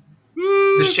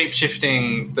the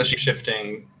shape-shifting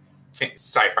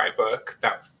sci-fi book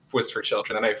that was for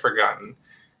children that I've forgotten.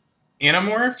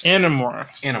 Animorphs.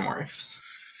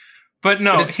 But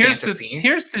no, here's fantasy.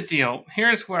 here's the deal.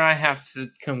 Here's where I have to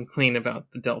come clean about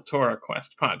the Del Toro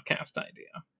Quest podcast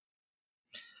idea.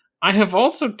 I have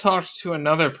also talked to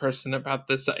another person about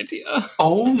this idea.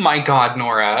 Oh my god,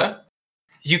 Nora.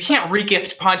 You can't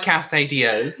regift podcast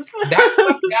ideas. That's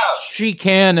fucked up. She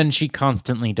can, and she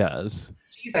constantly does.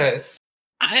 Jesus.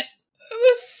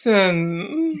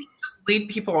 Listen. Just lead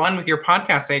people on with your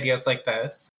podcast ideas like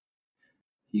this.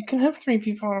 You can have 3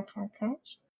 people on a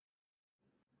podcast.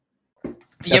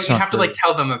 Yeah, you have to like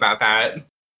tell them about that.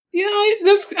 Yeah,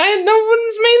 no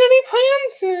one's made any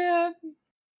plans yet.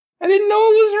 I didn't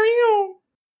know it was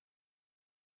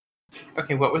real.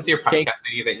 Okay, what was your podcast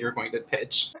idea that you were going to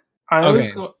pitch? I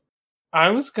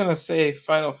was gonna say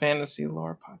Final Fantasy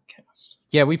lore podcast.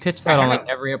 Yeah, we pitched that on like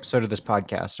every episode of this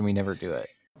podcast, and we never do it.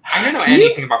 I don't know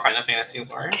anything about Final Fantasy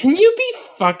lore. Can you be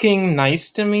fucking nice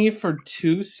to me for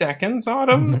 2 seconds,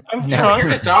 Autumn? I'm trying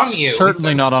to dom you.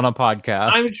 Certainly not on a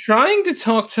podcast. I'm trying to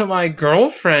talk to my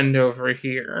girlfriend over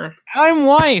here. I'm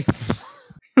wife.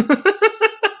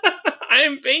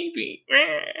 I'm baby.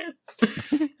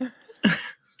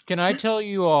 Can I tell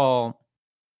you all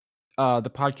the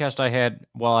podcast I had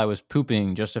while I was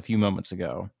pooping just a few moments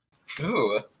ago?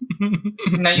 Ooh.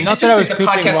 Now you did just say the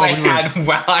podcast I had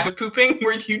while I was pooping.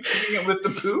 Were you doing it with the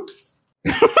poops?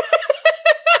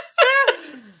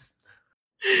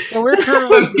 So we're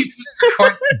currently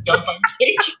recording the dump I'm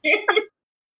taking.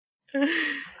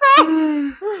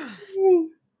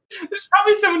 There's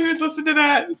probably someone who would listen to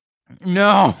that.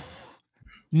 No.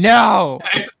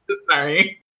 I'm so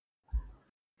sorry.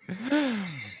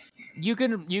 You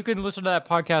can listen to that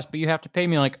podcast, but you have to pay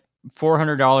me like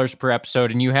 $400 per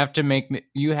episode, and you have to make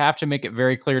it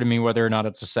very clear to me whether or not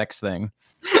it's a sex thing.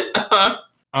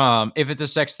 If it's a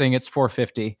sex thing, it's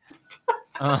 $450.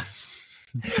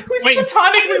 Who's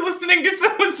platonically listening to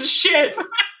someone's shit?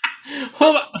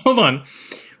 Hold on.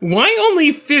 Why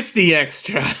only 50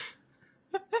 extra?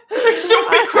 There's so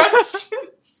many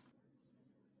questions.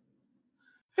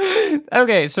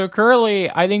 Okay, so currently,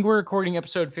 I think we're recording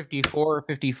episode 54 or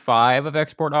 55 of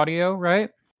Export Audio, right?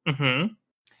 Mm-hmm.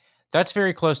 That's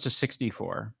very close to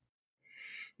 64.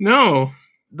 No.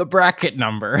 The bracket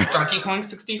number. Donkey Kong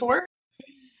 64?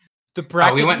 The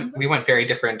bracket we went very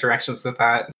different directions with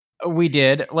that. We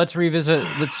did. Let's revisit.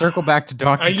 Let's circle back to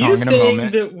Donkey Kong in a moment. Are you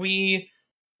saying that we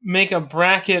make a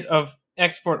bracket of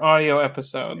Export Audio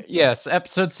episodes? Yes,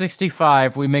 episode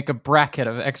 65, we make a bracket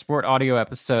of Export Audio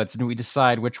episodes and we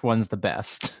decide which one's the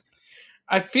best.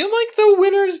 I feel like the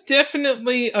winner's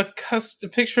definitely a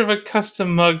picture of a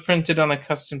custom mug printed on a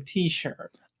custom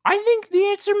t-shirt. I think the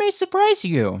answer may surprise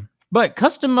you, but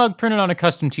custom mug printed on a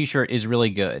custom t-shirt is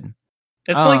really good.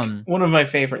 It's like one of my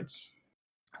favorites.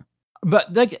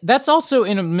 But that's also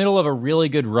in the middle of a really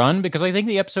good run, because I think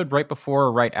the episode right before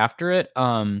or right after it,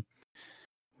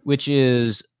 which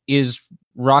is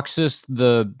Roxas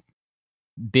the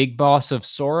big boss of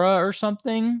Sora or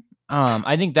something?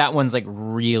 I think that one's like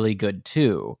really good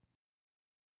too.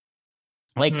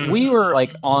 Like we were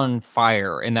like on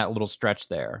fire in that little stretch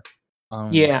there.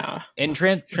 Yeah. And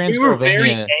we were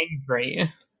very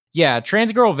angry. Yeah,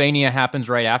 Transgirlvania happens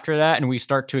right after that, and we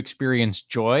start to experience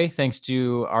joy thanks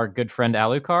to our good friend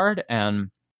Alucard. And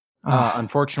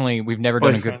unfortunately, we've never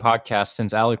done a good podcast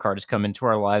since Alucard has come into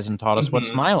our lives and taught us what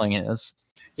smiling is.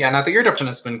 Yeah, now that your depression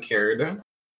has been cured.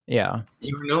 Yeah.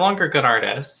 You're no longer good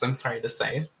artists, I'm sorry to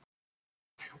say.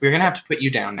 We're gonna have to put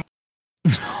you down now.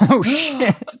 Oh,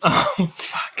 shit. Oh,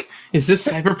 fuck. Is this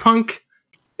Cyberpunk?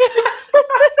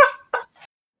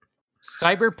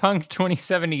 Cyberpunk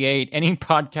 2078. Any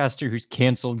podcaster who's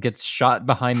canceled gets shot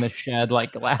behind the shed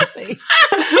like Lassie. Wait,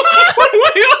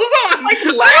 hold on. Like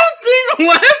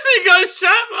Lassie got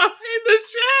shot behind the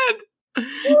shed.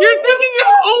 You're thinking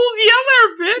of Old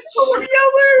Yeller, bitch. Old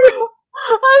Yeller.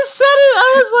 I said it. I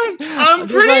was like, I'm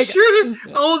pretty sure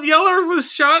that Old Yeller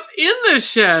was shot in the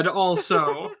shed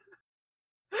also.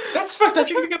 That's fucked up.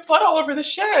 You're gonna get blood all over the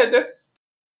shed.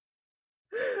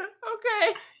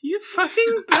 Okay. You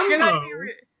fucking bimbo.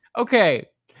 Okay.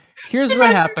 Here's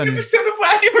what happened. Episode of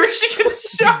Lassie where she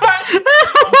gets shot.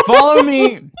 Follow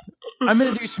me. I'm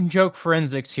gonna do some joke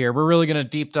forensics here. We're really gonna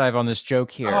deep dive on this joke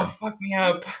here. Oh, fuck me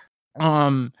up.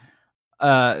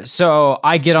 So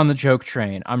I get on the joke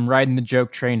train. I'm riding the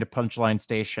joke train to Punchline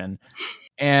Station.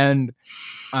 And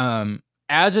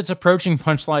as it's approaching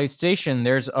Punchline Station,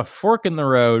 there's a fork in the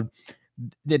road.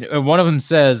 One of them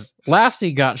says,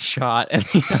 Lassie got shot, and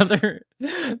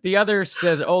the other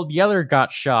says, Old Yeller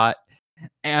got shot.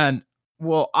 And,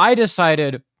 well, I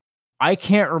decided I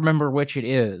can't remember which it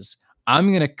is. I'm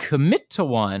going to commit to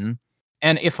one,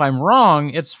 and if I'm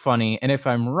wrong, it's funny, and if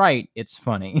I'm right, it's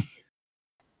funny.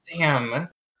 Damn.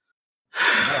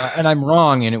 And I'm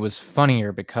wrong, and it was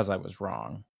funnier because I was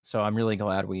wrong. So I'm really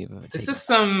glad we've... This is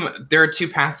there are two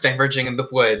paths diverging in the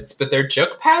woods, but they're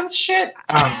joke paths shit.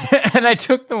 And I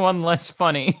took the one less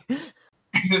funny.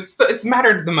 It's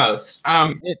mattered the most.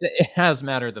 It has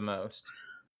mattered the most.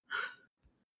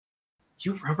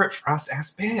 You Robert Frost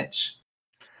ass bitch.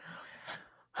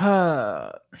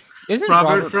 Isn't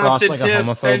Robert Frost like a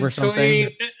homophobe or something?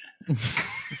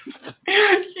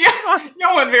 Yeah,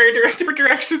 y'all went very different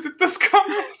directions with those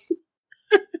comments.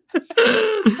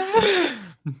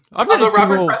 Although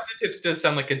Robert Frosted Tips does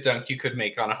sound like a dunk you could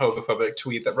make on a homophobic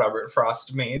tweet that Robert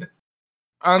Frost made.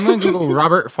 I'm gonna Google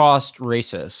Robert Frost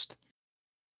racist.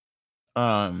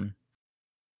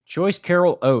 Joyce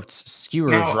Carol Oates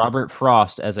skewers Robert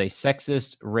Frost as a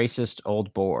sexist, racist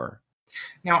old bore.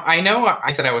 Now, I know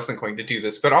I said I wasn't going to do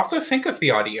this, but also think of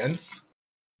the audience.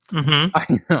 Mm-hmm.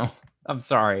 I know. I'm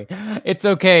sorry. It's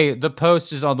okay. The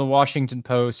post is on the Washington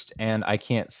Post, and I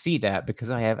can't see that because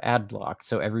I have ad block.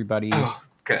 So everybody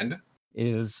good.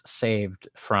 Is saved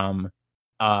from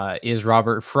is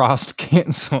Robert Frost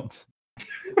canceled?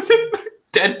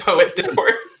 Dead Poet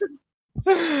Discourse.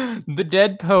 The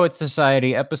Dead Poet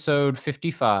Society, episode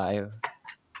 55.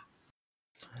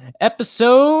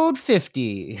 Episode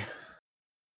 50.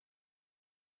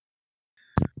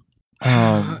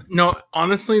 No,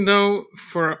 honestly though,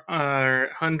 for our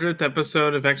 100th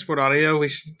episode of Export Audio, we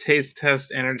should taste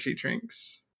test energy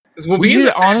drinks. We'll be in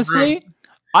the honestly room.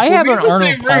 I have an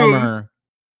Arnold Palmer.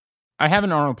 I have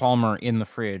an Arnold Palmer in the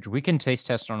fridge. We can taste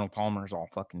test Arnold Palmers all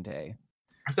fucking day.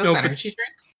 Are those energy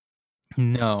drinks?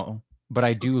 No, but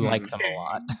I do like them a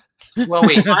lot. Well,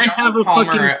 wait, I have a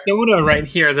fucking soda right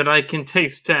here that I can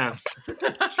taste test.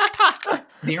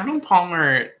 The Arnold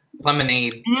Palmer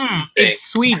lemonade, it's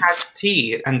sweet. Has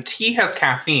tea, and tea has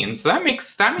caffeine, so that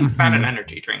makes that an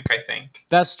energy drink. I think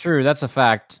that's true. That's a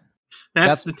fact.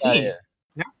 That's the tea.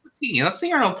 That's the tea. That's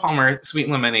the Arnold Palmer sweet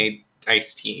lemonade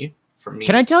iced tea for me.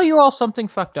 Can I tell you all something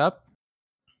fucked up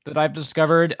that I've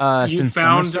discovered since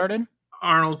summer started?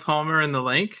 Arnold Palmer in the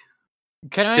lake?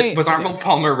 Was Arnold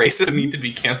Palmer racist and need to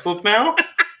be canceled now?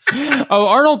 Oh,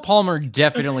 Arnold Palmer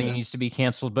definitely needs to be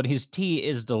canceled, but his tea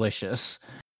is delicious.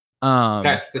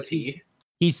 That's the tea.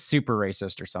 He's super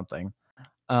racist or something.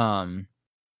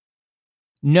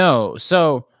 No,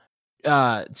 so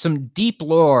some deep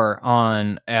lore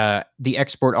on the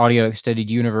Export Audio Extended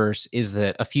Universe is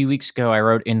that a few weeks ago I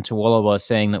wrote into Wolawa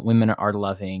saying that women are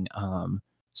loving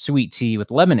sweet tea with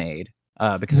lemonade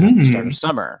because it's the start of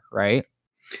summer, right?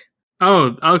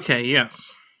 Oh, okay,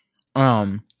 yes.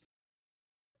 And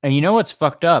you know what's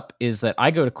fucked up is that I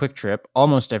go to Quick Trip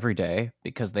almost every day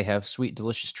because they have sweet,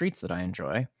 delicious treats that I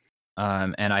enjoy.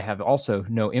 And I have also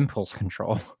no impulse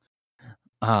control.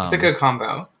 It's a good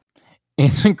combo.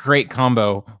 It's a great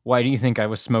combo. Why do you think I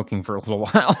was smoking for a little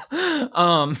while?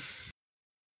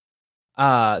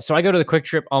 So I go to the Quick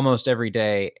Trip almost every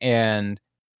day, and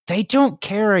they don't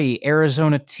carry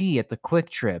Arizona tea at the Quick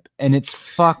Trip, and it's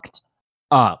fucked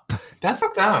up. That's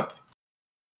fucked up.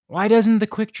 Why doesn't the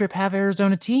Quick Trip have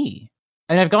Arizona tea?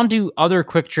 And I've gone to other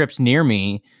Quick Trips near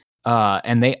me,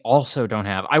 and they also don't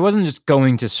have. I wasn't just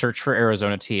going to search for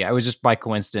Arizona tea. I was just by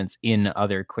coincidence in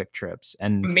other Quick Trips,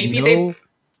 and maybe they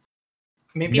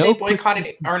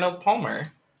boycotted Arnold Palmer.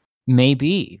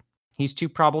 Maybe he's too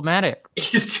problematic.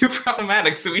 He's too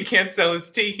problematic, so we can't sell his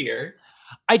tea here.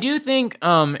 I do think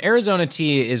Arizona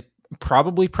tea is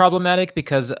probably problematic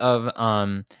because of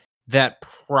that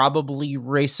probably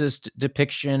racist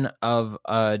depiction of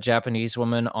a Japanese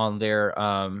woman on their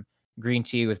green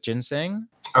tea with ginseng.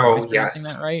 Oh,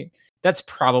 yes. That right? That's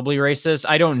probably racist.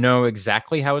 I don't know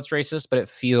exactly how it's racist, but it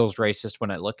feels racist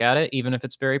when I look at it, even if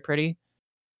it's very pretty.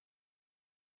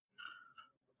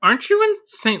 Aren't you in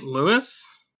St. Louis?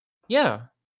 Yeah.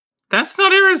 That's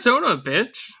not Arizona,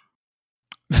 bitch.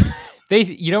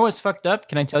 You know what's fucked up?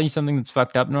 Can I tell you something that's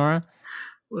fucked up, Nora?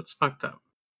 What's fucked up?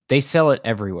 They sell it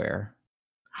everywhere.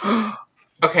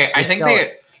 Okay, I think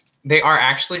they are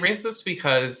actually racist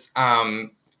because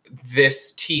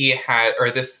this tea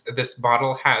this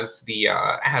bottle has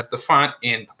the font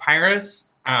in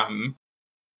papyrus.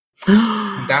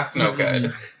 That's no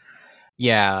good.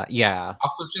 Yeah.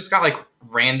 Also, it's just got like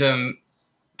random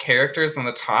characters on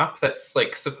the top that's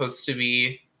like supposed to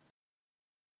be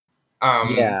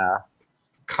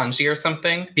kanji or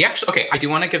something. I do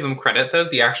want to give them credit though.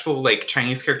 The actual like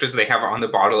Chinese characters they have on the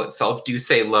bottle itself do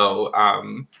say low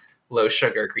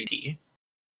sugar green tea.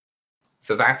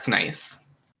 So that's nice.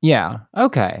 Yeah.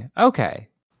 Okay.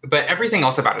 But everything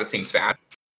else about it seems bad.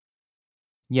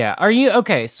 Yeah. Are you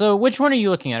okay? So which one are you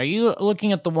looking at? Are you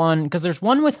looking at the one because there's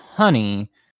one with honey,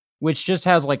 which just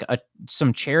has like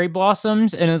some cherry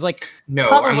blossoms and is like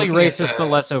probably racist, but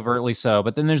less overtly so.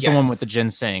 But then there's the one with the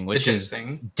ginseng, which is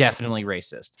definitely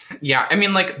racist. Yeah, I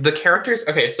mean, like the characters.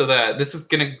 Okay, so this is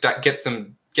gonna get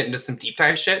into some deep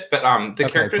dive shit, but the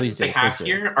characters they have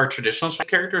here are traditional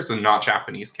characters and not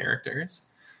Japanese characters.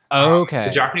 Okay.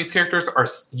 The Japanese characters are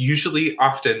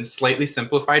often slightly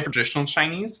simplified traditional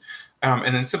Chinese,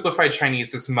 and then simplified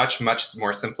Chinese is much, much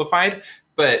more simplified.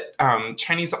 But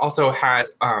Chinese also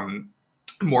has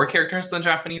more characters than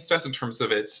Japanese does in terms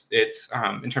of its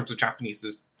in terms of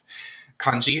Japanese's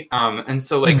kanji. And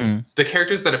so like the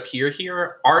characters that appear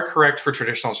here are correct for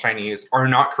traditional Chinese, are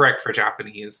not correct for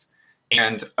Japanese,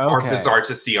 and are bizarre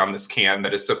to see on this can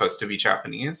that is supposed to be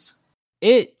Japanese.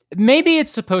 Maybe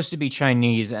it's supposed to be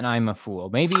Chinese and I'm a fool.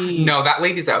 Maybe no, that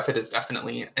lady's outfit is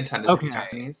definitely intended to be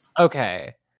Japanese.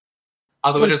 Okay.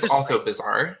 Although it is also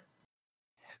bizarre.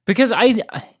 Because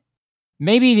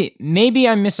maybe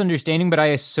I'm misunderstanding, but I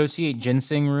associate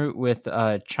ginseng root with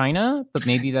China, but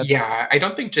maybe that's... Yeah, I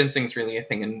don't think ginseng's really a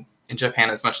thing in Japan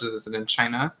as much as it is in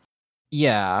China.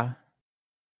 Yeah.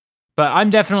 But I'm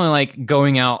definitely like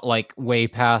going out like way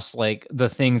past like the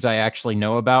things I actually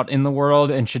know about in the world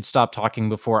and should stop talking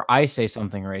before I say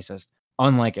something racist.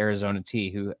 Unlike Arizona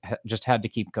tea, who just had to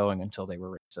keep going until they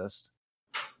were racist.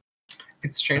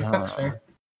 It's true. That's fair.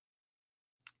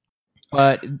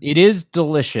 But it is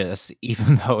delicious,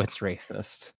 even though it's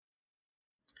racist.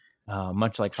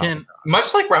 Much like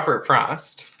Robert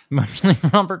Frost. Much like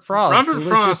Robert Frost.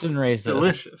 Delicious and racist.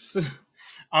 Delicious.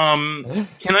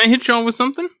 Can I hit y'all with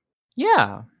something?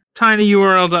 Yeah.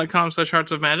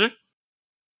 tinyurl.com/heartsofmagic.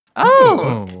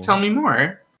 Oh, tell me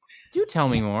more. Do tell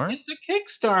me more. It's a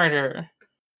Kickstarter.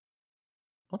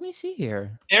 Let me see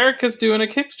here. Erica's doing a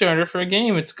Kickstarter for a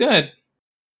game. It's good.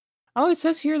 Oh, it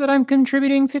says here that I'm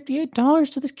contributing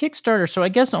 $58 to this Kickstarter. So I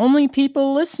guess only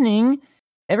people listening,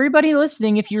 everybody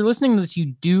listening, if you're listening to this,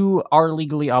 you are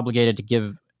legally obligated to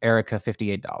give Erica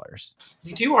 $58.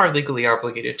 You are legally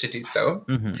obligated to do so.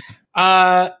 Mm-hmm.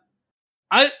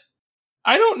 I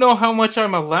don't know how much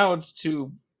I'm allowed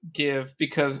to give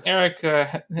because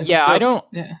Erica.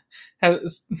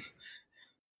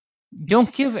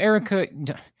 Don't give Erica.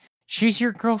 She's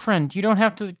your girlfriend. You don't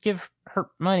have to give her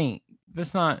money.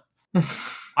 That's not.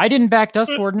 I didn't back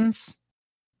Dust Wardens.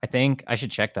 I think I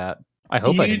should check that. I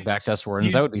hope I didn't back Dust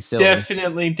Wardens. That would be silly.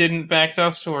 Definitely didn't back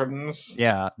Dust Wardens.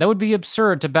 Yeah, that would be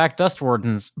absurd to back Dust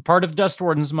Wardens. Part of Dust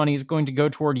Wardens' money is going to go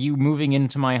toward you moving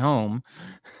into my home.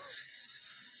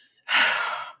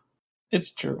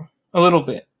 It's true. A little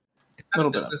bit. A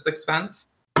little bit. Business expense?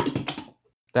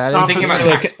 That is I'm thinking about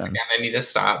taxes again. I need to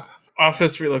stop.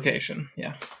 Office relocation.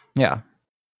 Yeah. Yeah.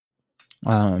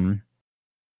 The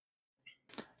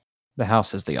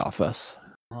house is the office.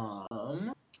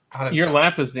 Your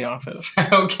lap is the office.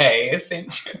 Okay, same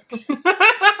joke.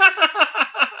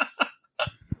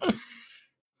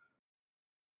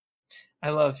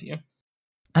 I love you.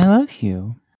 I love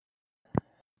you.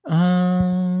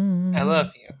 I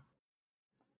love you.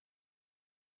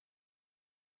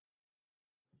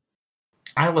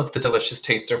 I love the delicious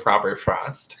taste of Robert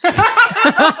Frost. I'm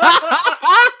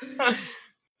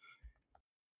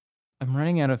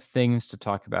running out of things to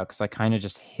talk about because I kind of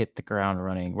just hit the ground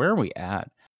running. Where are we at?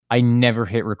 I never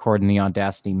hit record in the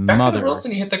Audacity. Mother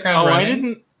Wilson, you hit the ground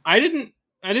running. I didn't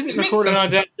record in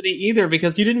Audacity either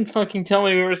because you didn't fucking tell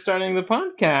me we were starting the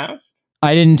podcast.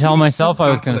 I didn't tell myself I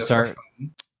was going to start.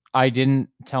 I didn't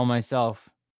tell myself.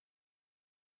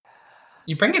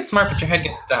 You bring it smart, but your head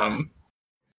gets dumb.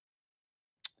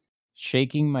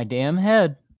 Shaking my damn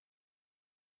head.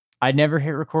 I never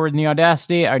hit record in the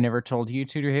Audacity. I never told you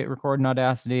two to hit record in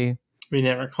Audacity. We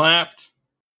never clapped.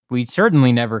 We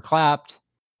certainly never clapped.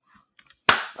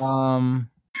 No,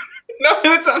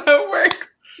 that's not how it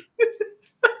works.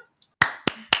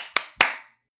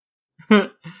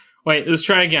 Wait, let's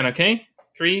try again, okay?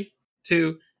 3,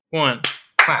 2, 1.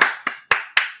 Clap.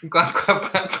 Clap, clap,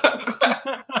 clap, clap,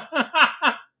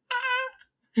 clap.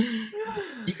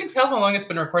 You can tell how long it's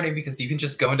been recording because you can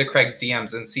just go into Craig's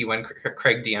DMs and see when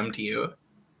Craig DM'd you.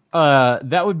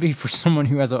 That would be for someone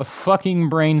who has a fucking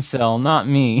brain cell, not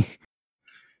me.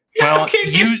 Well,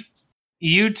 okay,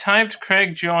 you typed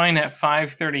Craig join at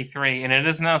 5:33, and it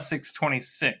is now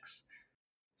 6:26.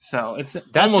 So it's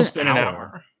almost been an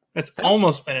hour. That's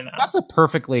almost been an hour. That's a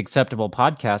perfectly acceptable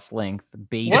podcast length,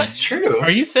 baby. That's true.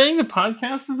 Are you saying the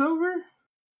podcast is over?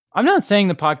 I'm not saying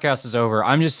the podcast is over.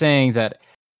 I'm just saying that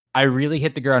I really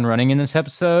hit the ground running in this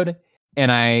episode, and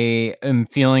I am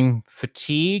feeling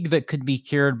fatigue that could be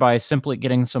cured by simply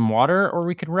getting some water, or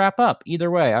we could wrap up. Either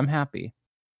way, I'm happy.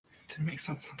 It didn't make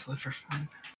sense not to live for fun.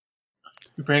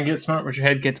 Your brain gets smart, but your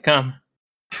head gets cum.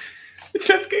 It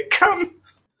does get cum.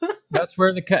 That's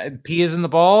where the pee is in the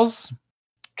balls.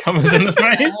 Cum is in the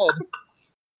brain.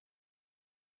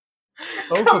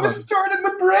 Cum is stored in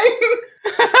the brain.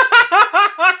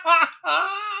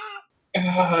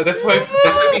 That's why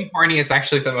being horny is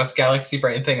actually the most galaxy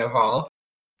brain thing of all.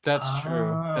 That's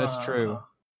true. That's true.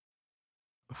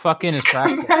 Fucking is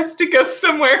practice. Cum has to go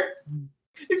somewhere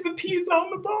if the pee's on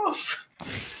the balls.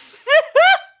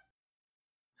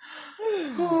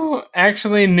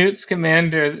 Actually, Newt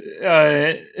Scamander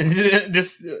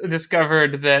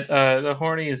discovered that the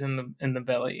horny is in the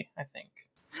belly, I think.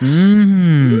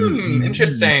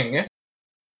 Interesting.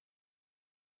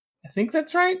 I think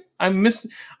that's right. I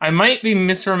might be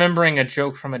misremembering a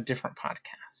joke from a different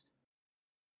podcast.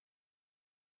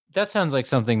 That sounds like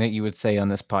something that you would say on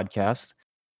this podcast.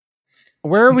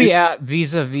 Where are we at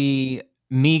vis-a-vis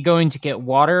me going to get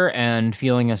water and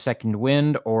feeling a second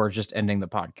wind, or just ending the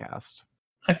podcast?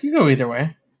 I could go either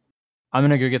way. I'm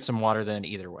going to go get some water then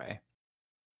either way.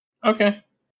 Okay.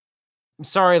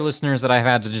 Sorry, listeners, that I've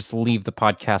had to just leave the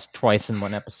podcast twice in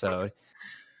one episode.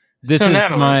 This is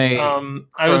Natalie, my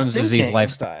Crohn's disease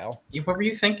lifestyle. What were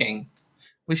you thinking?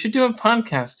 We should do a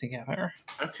podcast together.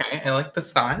 Okay, I like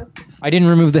this thought. I didn't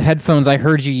remove the headphones. I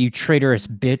heard you, you traitorous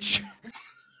bitch.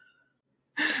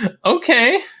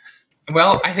 Okay.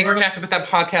 Well, I think we're going to have to put that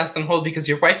podcast on hold because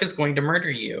your wife is going to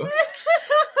murder you.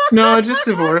 No, just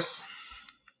divorce.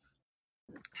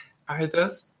 Are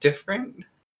those different?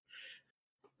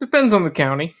 Depends on the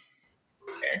county.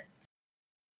 Okay.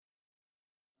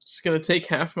 Just going to take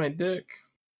half my dick.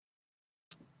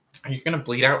 Are you going to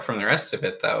bleed out from the rest of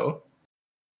it, though?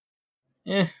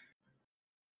 Yeah.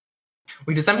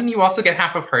 Wait, does that mean you also get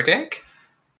half of her dick?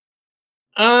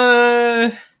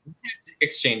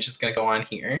 Exchange is going to go on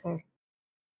here.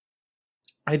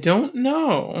 I don't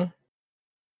know.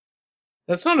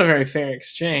 That's not a very fair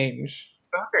exchange.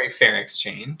 It's not a very fair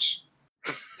exchange.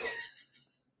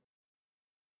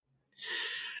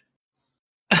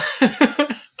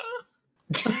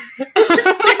 Dick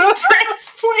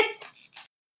transplant.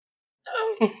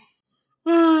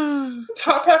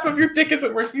 Top half of your dick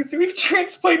isn't working, so we've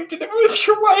transplanted it with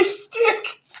your wife's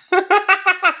dick.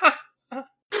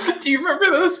 Do you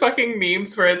remember those fucking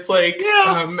memes where it's like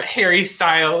Harry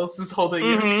Styles is holding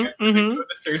your hand to go to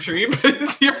surgery, but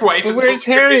it's your wife? But where's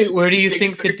Harry? Where do you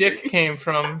think the dick came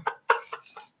from?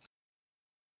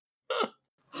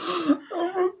 Oh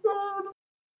my god.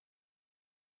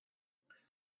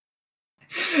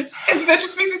 And that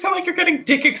just makes it sound like you're getting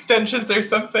dick extensions or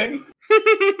something. You're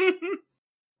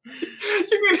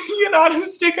gonna get an autumn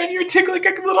stick on your dick like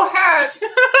a little hat.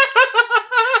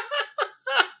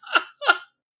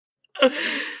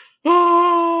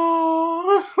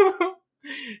 Oh.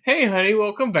 Hey, honey,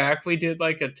 welcome back. We did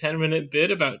like a 10-minute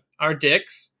bit about our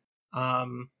dicks.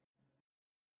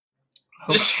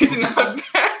 She's not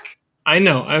back. I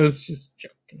know. I was just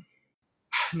joking.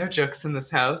 No jokes in this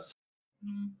house.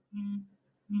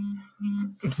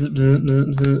 Bzz, bzz, bzz,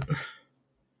 bzz.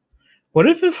 What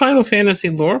if a Final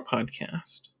Fantasy lore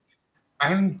podcast?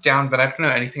 I'm down, but I don't know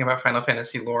anything about Final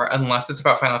Fantasy lore unless it's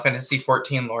about Final Fantasy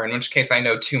 14 lore, in which case I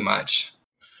know too much.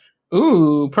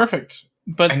 Ooh, perfect.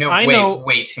 But I know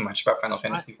way too much about Final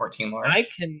Fantasy 14 lore. I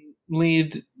can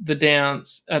lead the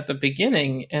dance at the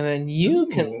beginning, and then you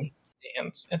can lead the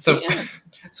dance at the end.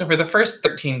 So for the first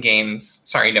 14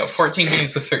 games with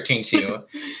 13-2,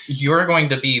 you're going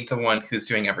to be the one who's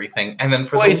doing everything. And then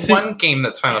for one game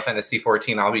that's Final Fantasy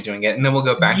 14, I'll be doing it, and then we'll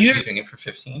go back to you doing it for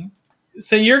 15.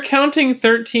 So you're counting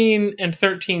 13 and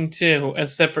 13-2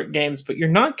 as separate games, but you're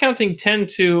not counting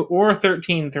 10-2 or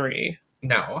 13-3.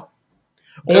 No.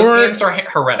 Those games are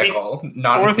heretical.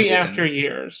 Or the after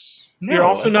years. No. You're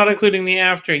also not including the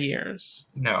after years.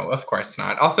 No, of course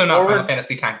not. Also not Final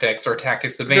Fantasy Tactics or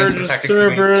Tactics Advance or Tactics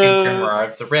Advance 2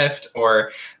 Grimoire of the Rift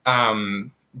or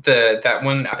that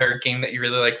one other game that you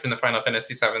really like from the Final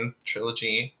Fantasy VII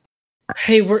trilogy.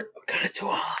 Hey, we're gonna do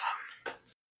all of them.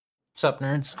 What's up,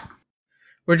 nerds?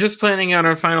 We're just planning out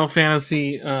our Final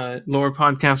Fantasy lore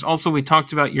podcast. Also, we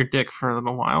talked about your dick for a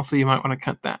little while, so you might want to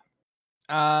cut that.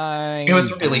 It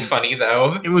was really funny,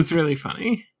 though. It was really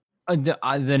funny.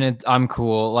 I'm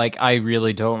cool. Like, I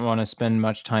really don't want to spend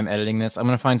much time editing this. I'm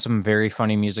going to find some very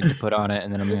funny music to put on it,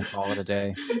 and then I'm going to call it a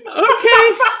day.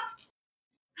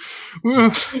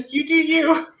 Okay. You do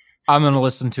you. I'm going to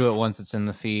listen to it once it's in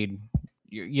the feed.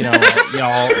 You know,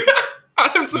 y'all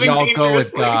go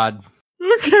with God.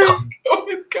 Okay. Go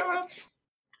with God.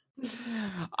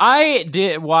 I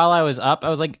did, while I was up, I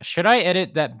was like, should I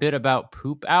edit that bit about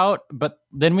poop out? But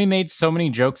then we made so many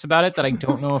jokes about it that I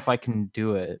don't know if I can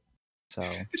do it. So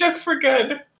the jokes were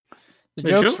good. The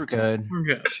jokes were good.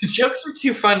 The jokes were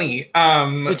too funny.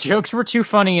 The jokes were too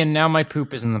funny, and now my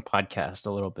poop is in the podcast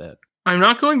a little bit. I'm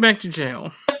not going back to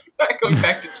jail. Not going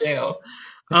back to jail.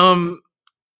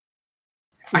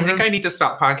 I think I need to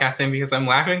stop podcasting because I'm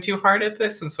laughing too hard at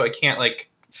this, and so I can't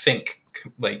think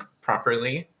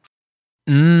properly.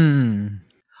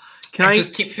 I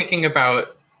just keep thinking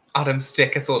about Autumn's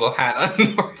stick as a little hat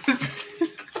on Nora's stick.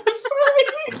 I'm sorry.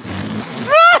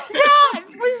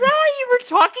 Was that what you were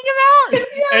talking about?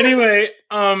 Yes. Anyway,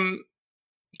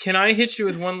 can I hit you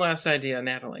with one last idea,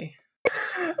 Natalie?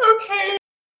 Okay.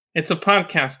 It's a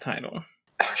podcast title.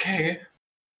 Okay.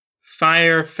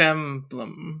 Fire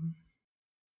Femblem.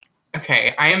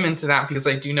 Okay, I am into that because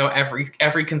I do know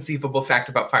every conceivable fact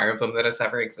about Fire Emblem that has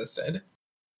ever existed.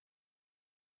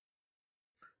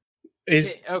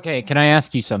 Okay, can I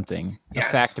ask you something? Yes.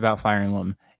 A fact about Fire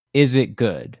Emblem. Is it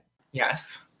good?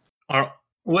 Yes.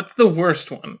 What's the worst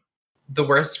one? The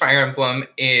worst Fire Emblem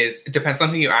it depends on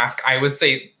who you ask. I would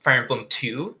say Fire Emblem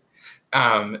 2.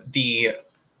 Do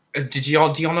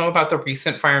y'all know about the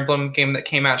recent Fire Emblem game that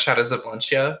came out, Shadows of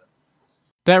Valencia?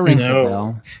 That rings a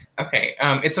bell. Okay,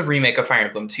 it's a remake of Fire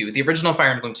Emblem 2. The original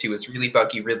Fire Emblem 2 is really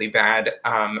buggy, really bad,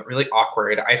 really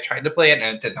awkward. I've tried to play it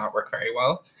and it did not work very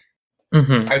well.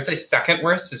 Mm-hmm. I would say second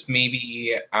worst is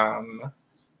maybe,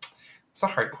 it's a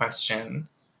hard question.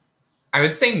 I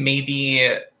would say maybe,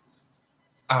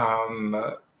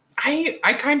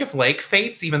 I kind of like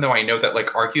Fates, even though I know that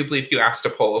arguably if you asked a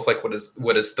poll of what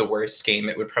is the worst game,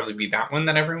 it would probably be that one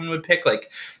that everyone would pick.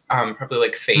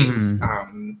 Probably Fates.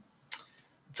 Mm-hmm.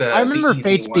 I remember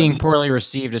Fates being poorly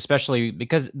received, especially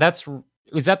because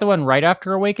was that the one right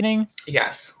after Awakening?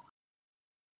 Yes.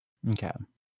 Okay.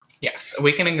 Yes,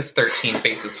 Awakening is 13,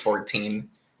 Fates is 14.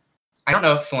 I don't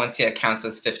know if Valencia counts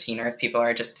as 15 or if people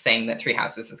are just saying that Three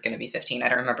Houses is going to be 15. I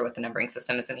don't remember what the numbering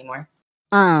system is anymore.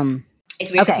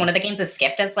 It's weird because one of the games is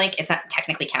skipped as it's not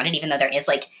technically counted, even though there is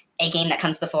a game that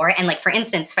comes before. And like, for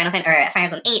instance, Fire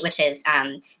Emblem 8, which is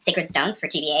Sacred Stones for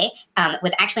GBA,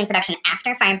 was actually in production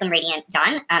after Fire Emblem Radiant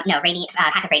Dawn. Path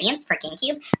of Radiance for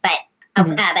GameCube, but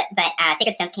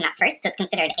Sacred Stones came out first, so it's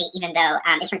considered 8, even though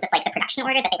in terms of like the production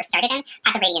order that they were started in,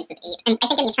 Path of Radiance is 8. And I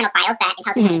think in the internal files that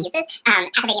Intelligence uses, Path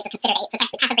of Radiance is considered 8, so it's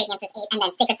actually Path of Radiance is 8, and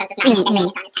then Sacred Stones is 9, and then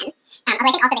Radiant Dawn is 10. Although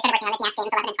I think also they started working on the DS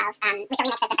games 11 and 12, which are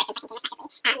remakes of the first and second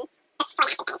game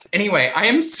respectively. Anyway, I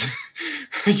am.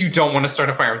 You don't want to start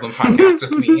a Fire Emblem podcast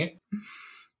with me.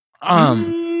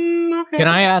 Okay. Can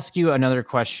I ask you another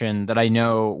question that I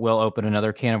know will open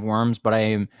another can of worms, but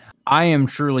I am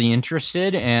truly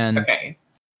interested, and Okay.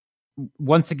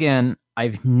 once again,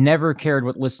 I've never cared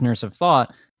what listeners have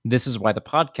thought. This is why the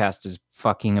podcast is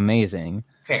fucking amazing.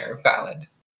 Fair, valid.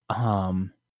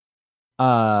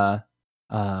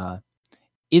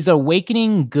 Is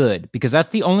Awakening good? Because that's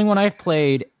the only one I've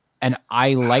played, and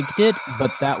I liked it,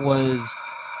 but that was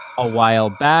a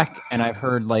while back, and I've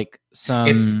heard like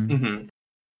some.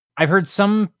 I've heard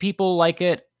some people like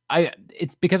it.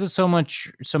 It's because it's so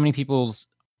many people's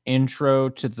intro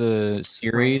to the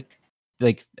series.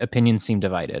 Like, opinions seem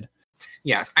divided.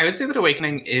 Yes, I would say that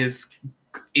Awakening is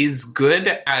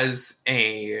good as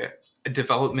a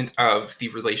development of the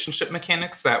relationship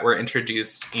mechanics that were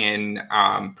introduced in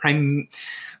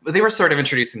they were sort of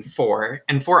introduced in 4,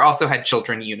 and 4 also had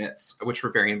children units, which were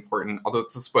very important, although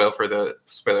it's a spoiler for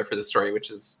the story, which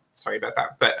is sorry about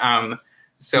that. But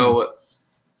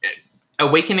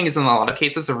Awakening is in a lot of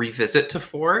cases a revisit to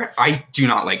 4. I do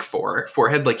not like 4. 4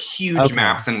 had like huge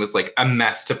maps and was like a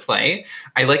mess to play.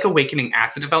 I like Awakening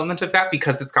as a development of that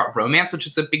because it's got romance, which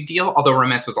is a big deal, although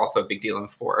romance was also a big deal in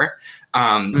 4.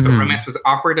 But romance was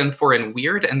awkward in 4 and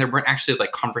weird, and there weren't actually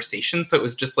like conversations, so it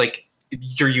was just like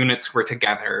your units were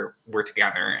together,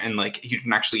 and like you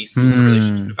didn't actually see the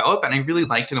relationship develop. And I really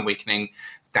liked in Awakening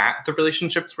that the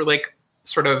relationships were like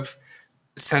sort of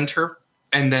center,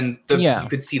 and then you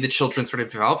could see the children sort of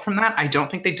develop from that. I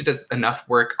don't think they did enough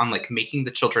work on like making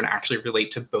the children actually relate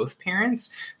to both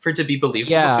parents for it to be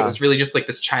believable. So it was really just like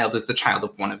this child is the child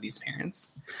of one of these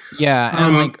parents. Yeah,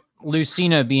 and like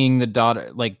Lucina being the daughter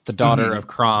of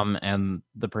Chrom and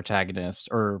the protagonist,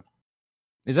 or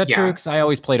is that true? Because I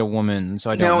always played a woman,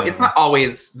 so I don't know. No, it's not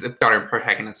always the daughter of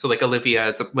protagonist. So like Olivia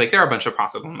is like, there are a bunch of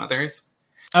possible mothers.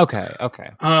 Okay.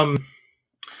 So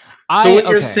what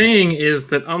you're saying is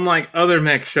that unlike other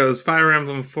mech shows, Fire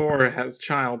Emblem 4 has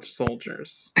child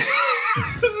soldiers.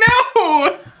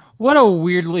 No! What a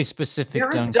weirdly specific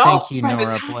dunk. Thank you,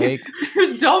 Nora Blake.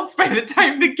 They're adults by the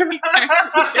time the game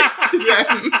gets to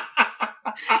them.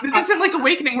 This isn't like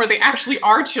Awakening where they actually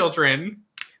are children.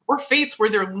 Or Fates where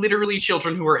they're literally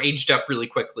children who are aged up really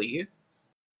quickly.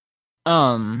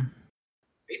 Fates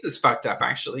is fucked up,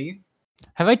 actually.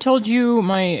 Have I told you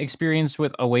my experience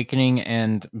with Awakening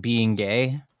and being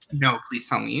gay? No, please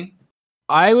tell me.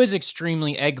 I was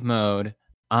extremely egg mode,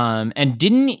 and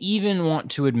didn't even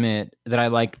want to admit that I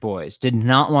liked boys. Did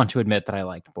not want to admit that I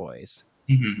liked boys.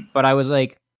 But I was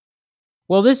like,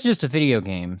 well, this is just a video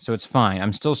game, so it's fine.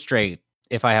 I'm still straight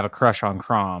if I have a crush on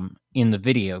Chrom in the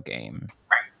video game.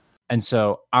 Right. And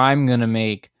so I'm going to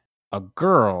make a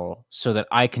girl so that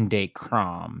I can date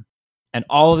Chrom. And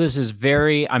all of this is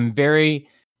I'm very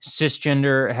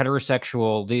cisgender,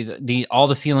 heterosexual. All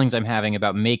the feelings I'm having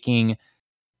about making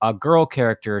a girl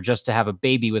character just to have a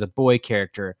baby with a boy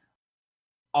character,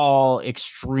 all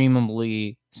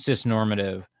extremely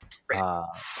cisnormative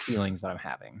feelings that I'm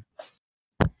having.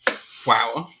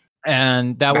 Wow.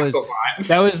 And that's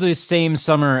that was the same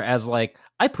summer as like,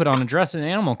 I put on a dress in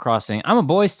Animal Crossing. I'm a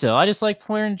boy still. I just like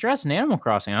wearing a dress in Animal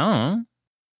Crossing. I don't know.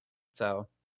 So,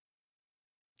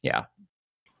 yeah.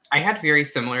 I had very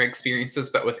similar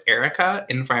experiences, but with Erica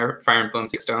in Fire Emblem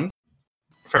Six Stones.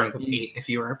 Fire Emblem 8, if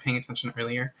you were paying attention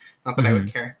earlier. Not that I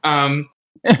would care.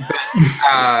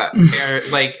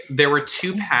 Like, there were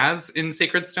 2 paths in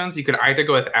Sacred Stones. You could either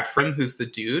go with Ephraim, who's the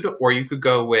dude, or you could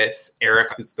go with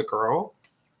Erica, who's the girl.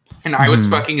 And I was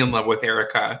fucking in love with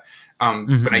Erica,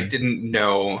 but I didn't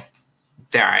know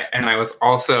that. And I was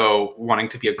also wanting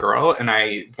to be a girl, and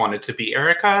I wanted to be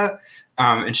Erica.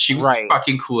 And she was the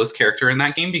fucking coolest character in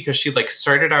that game because she like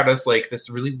started out as like this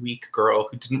really weak girl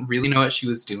who didn't really know what she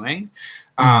was doing.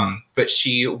 But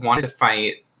she wanted to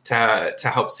fight to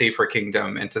help save her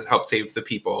kingdom and to help save the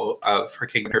people of her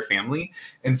kingdom and her family.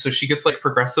 And so she gets like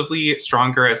progressively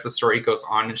stronger as the story goes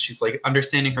on, and she's like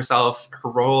understanding herself, her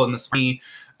role in the story,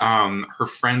 her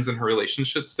friends and her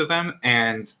relationships to them.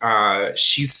 And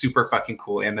she's super fucking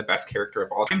cool and the best character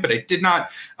of all time. But I did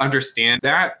not understand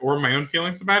that or my own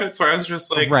feelings about it. So I was just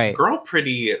like, girl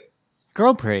pretty.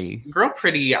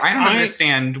 I don't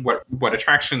understand what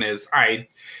attraction is.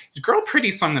 girl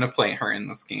pretty, so I'm going to play her in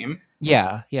this game.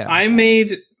 Yeah. I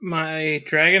made my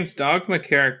Dragon's Dogma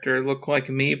character look like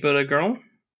me, but a girl.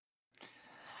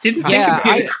 Didn't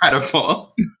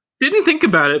incredible. Didn't think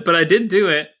about it, but I did do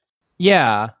it.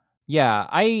 Yeah.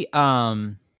 I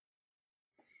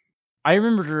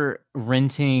remember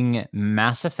renting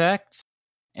Mass Effect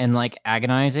and like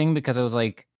agonizing because I was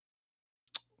like,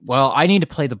 well, I need to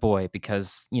play the boy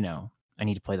because, I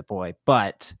need to play the boy,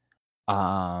 but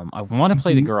I want to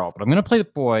play the girl, but I'm going to play the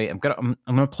boy. I'm going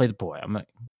to play the boy.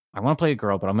 I want to play the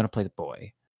girl, but I'm going to play the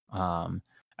boy. And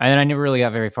then I never really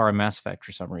got very far in Mass Effect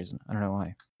for some reason. I don't know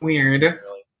why. Weird.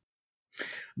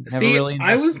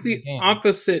 I was the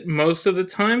opposite most of the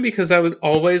time because I would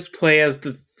always play as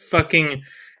the fucking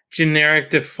generic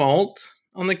default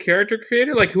on the character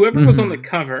creator. Like whoever was on the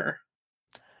cover.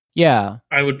 Yeah.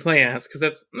 I would play as because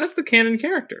that's the canon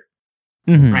character.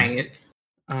 Right.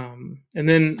 And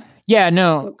then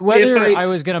whether I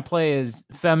was gonna play as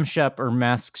FemShep or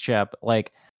MaskShep,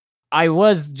 like I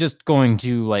was just going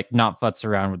to like not futz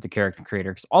around with the character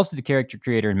creator because also the character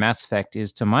creator in Mass Effect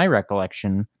is, to my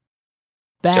recollection,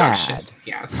 bad. Dog shit.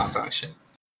 Yeah, it's hot dog shit.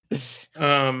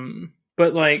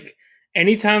 But like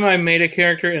anytime I made a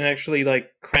character and actually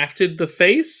like crafted the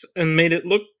face and made it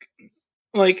look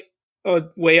like a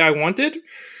way I wanted,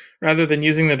 rather than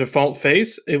using the default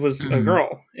face, it was a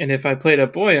girl. And if I played a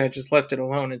boy, I just left it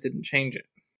alone and didn't change it.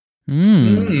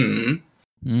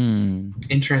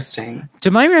 Interesting.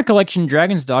 To my recollection,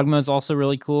 Dragon's Dogma is also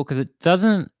really cool because it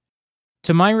doesn't,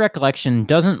 to my recollection,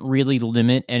 doesn't really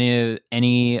limit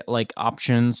any like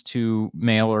options to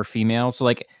male or female. So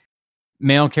like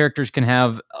male characters can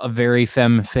have a very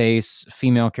femme face,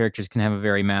 female characters can have a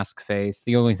very mask face.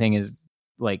 The only thing is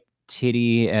like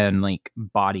titty and like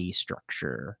body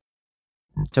structure.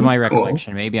 To my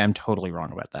recollection, maybe I'm totally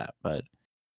wrong about that, but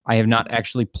I have not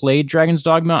actually played Dragon's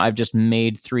Dogma. I've just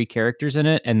made 3 characters in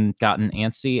it and gotten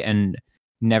antsy and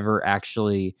never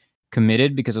actually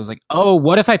committed because I was like, oh,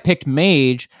 what if I picked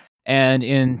mage and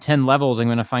in 10 levels I'm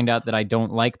going to find out that I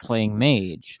don't like playing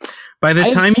mage. By the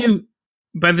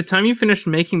time you finished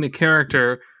making the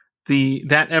character,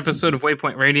 that episode of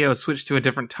Waypoint Radio switched to a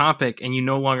different topic and you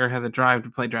no longer have the drive to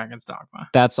play Dragon's Dogma.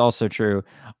 That's also true.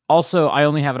 Also, I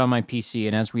only have it on my PC,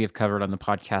 and as we have covered on the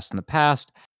podcast in the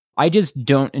past, I just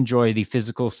don't enjoy the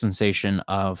physical sensation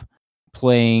of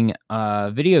playing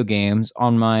video games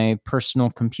on my personal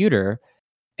computer,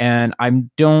 and I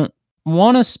don't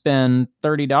want to spend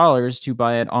 $30 to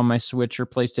buy it on my Switch or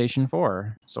PlayStation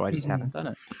 4, so I just haven't done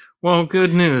it. Well,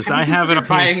 good news. I have it on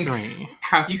PS3.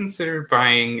 Have you considered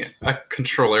buying a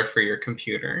controller for your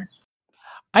computer?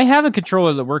 I have a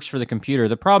controller that works for the computer.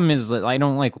 The problem is that I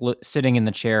don't like sitting in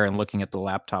the chair and looking at the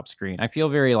laptop screen. I feel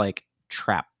very like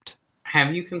trapped.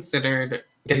 Have you considered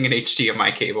getting an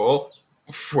HDMI cable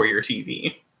for your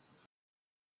TV?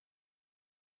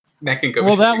 That can go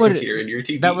between your computer and your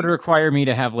TV. That would require me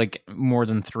to have like more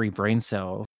than 3 brain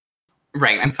cells.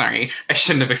 Right, I'm sorry. I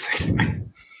shouldn't have expected that.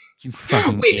 You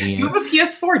fucking Wait, idiot. you have a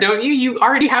PS4, don't you? You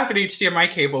already have an HDMI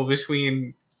cable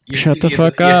between your Shut TV the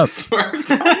fuck up. I'm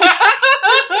sorry.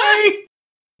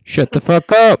 Shut the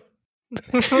fuck up.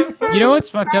 You know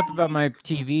what's fucked up about my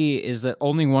TV is that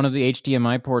only one of the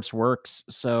HDMI ports works.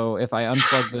 So if I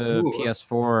unplug the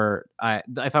PS4,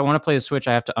 if I want to play the Switch,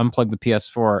 I have to unplug the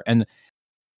PS4. And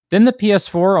then the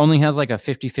PS4 only has like a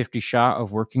 50-50 shot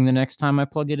of working the next time I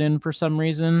plug it in for some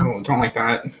reason. Oh, don't like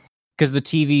that. Because the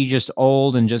TV just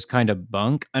old and just kind of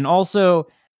bunk. And also,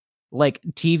 like,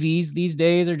 TVs these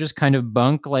days are just kind of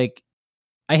bunk. Like,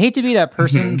 I hate to be that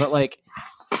person, but like,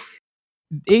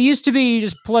 it used to be you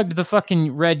just plugged the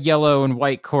fucking red, yellow, and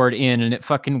white cord in and it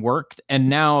fucking worked. And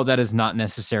now that is not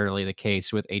necessarily the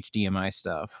case with HDMI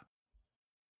stuff.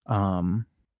 I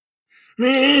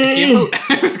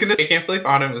was gonna say, I can't believe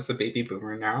Autumn is a baby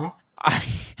boomer now. I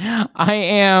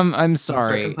am. I'm sorry.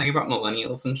 Start complaining about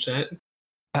millennials and shit.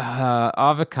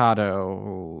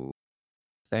 Avocado.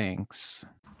 Thanks.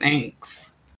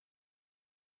 Thanks.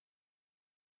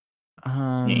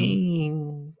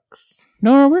 Thanks.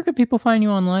 Nora, where could people find you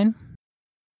online?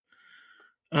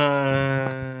 You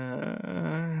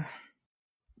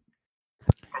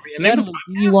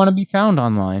want to be found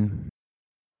online?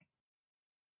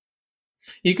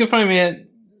 You can find me at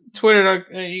Twitter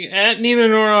at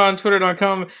neithernora on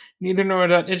twitter.com,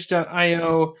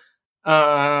 neithernora.itch.io.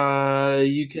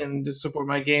 You can just support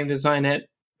my game design at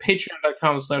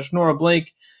patreon.com/Nora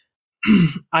Blake.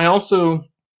 I also,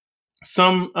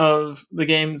 some of the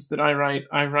games that I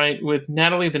write with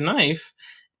Natalie the Knife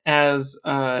as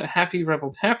Happy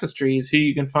Rebel Tapestries, who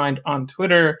you can find on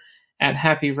Twitter at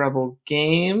Happy Rebel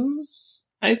Games,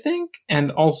 I think.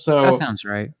 And also, that sounds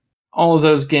right. All of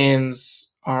those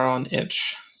games are on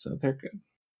itch, so they're good.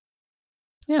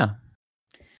 Yeah.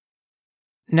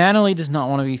 Natalie does not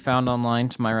want to be found online,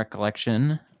 to my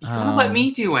recollection. You gotta let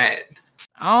me do it.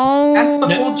 Oh, That's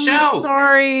the whole joke.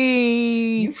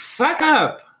 Sorry. You fuck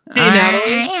up. Hey,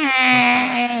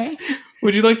 Natalie.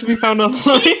 Would you like to be found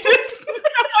online? Jesus.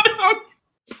 No.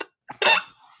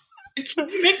 Can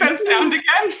you make that sound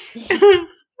again?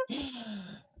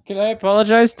 Can I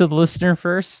apologize to the listener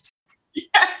first?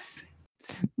 Yes.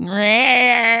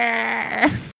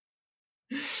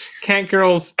 Cat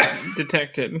girls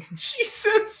detected.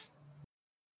 Jesus.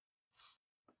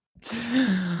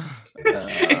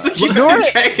 It's like you Nora- have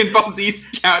a Dragon Ball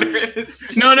Z counter.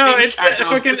 It's No, just it's the cat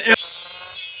girls fucking.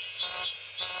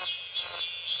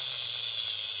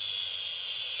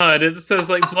 It says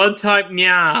like blood type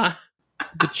nya.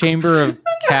 The chamber of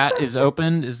cat is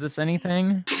opened. Is this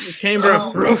anything? The chamber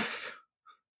of roof.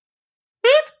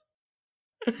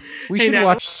 We Hey, should Natalie.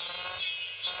 watch.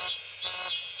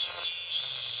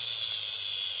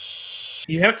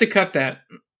 You have to cut that.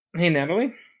 Hey,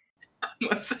 Natalie.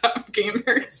 What's up,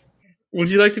 gamers? Would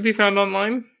you like to be found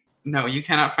online? No, you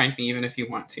cannot find me even if you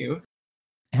want to.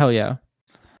 Hell yeah.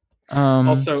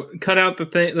 Also, cut out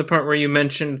the part where you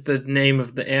mentioned the name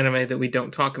of the anime that we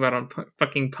don't talk about on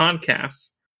fucking podcasts.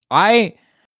 I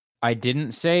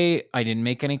didn't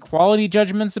make any quality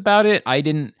judgments about it.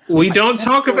 We don't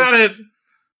talk about it.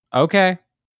 Okay.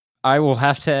 I will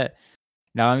have to.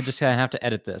 Now I'm just gonna have to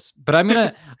edit this. But I'm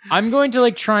going to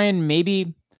like try and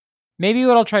maybe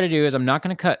what I'll try to do is I'm not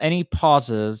gonna cut any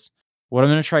pauses. What I'm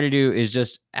gonna try to do is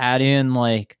just add in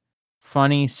like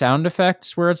funny sound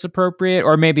effects where it's appropriate,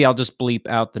 or maybe I'll just bleep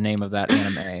out the name of that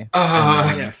anime.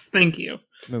 Yes, thank you.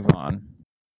 Move on.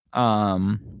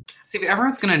 See, but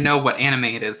everyone's gonna know what anime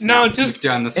it is. No, now, 'cause just- you've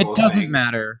done this. It whole doesn't thing.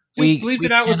 matter. Just bleep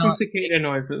it out with some cicada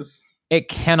noises. It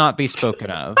cannot be spoken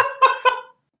of.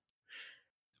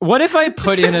 What if I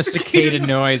put in a cicada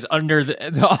noise under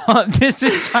this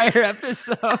entire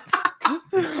episode?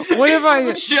 What if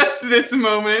It's just this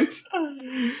moment?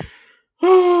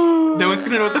 No one's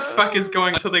gonna know what the fuck is going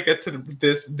on until they get to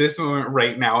this moment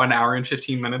right now, an hour and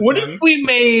 15 minutes. What in. if we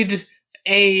made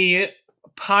a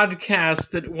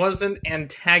podcast that wasn't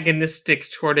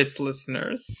antagonistic toward its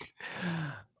listeners?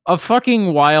 A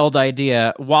fucking wild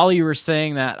idea. While you were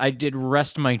saying that, I did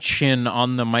rest my chin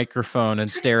on the microphone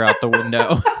and stare out the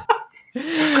window.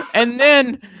 And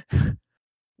then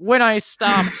when I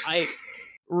stopped, I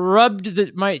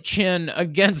rubbed my chin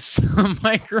against the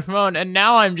microphone, and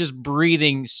now I'm just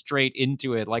breathing straight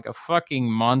into it like a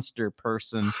fucking monster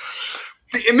person.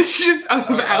 The image of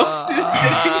Alice sitting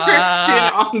her chin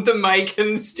on the mic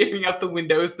and staring out the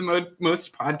window is the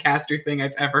most podcaster thing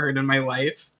I've ever heard in my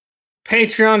life.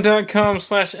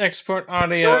 Patreon.com/export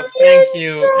audio. Thank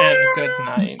you and good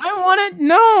night. I want it.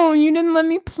 No, you didn't let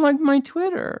me plug my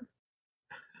Twitter.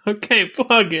 Okay,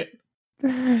 plug it.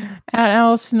 At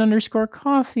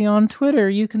Allison_coffee on Twitter.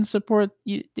 You can support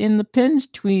you in the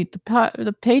pinned tweet, the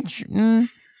Patreon.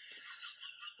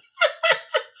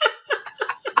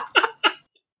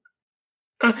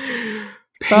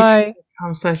 Bye.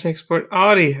 Patreon.com/export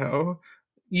audio.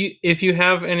 If you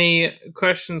have any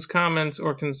questions, comments,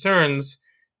 or concerns,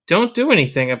 don't do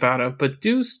anything about it, but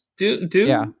do.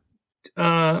 Yeah.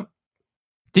 Uh,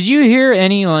 Did you hear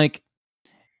any like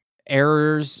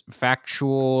errors,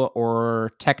 factual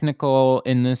or technical,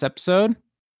 in this episode?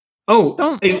 Oh,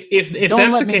 Don't- if don't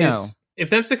that's let the me case, know. if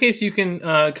that's the case, you can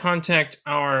contact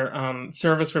our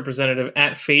service representative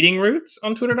at Fading Roots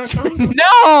on Twitter.com.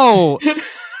 No.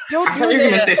 Don't I do thought you were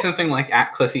gonna that. say something like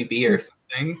at Cliffy B or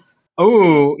something.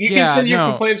 Oh, you can Yeah, send your no.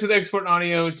 complaints with export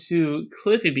audio to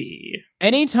Cliffy B.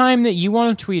 Anytime that you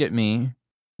want to tweet at me,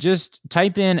 just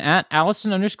type in at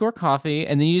Allison_coffee,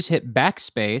 and then you just hit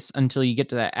backspace until you get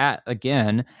to that at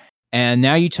again. And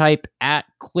now you type at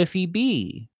Cliffy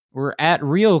B or at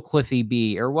real Cliffy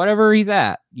B or whatever he's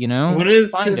at, you know? What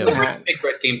is Find his him. at? Big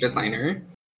Red game designer.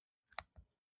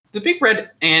 The Big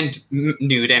Red and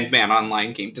Nude and Man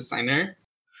Online game designer.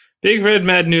 Big Red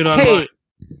Mad Nude Hey, Online.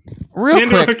 real And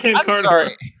quick, Hurricane I'm Carter.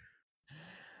 sorry.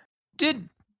 Did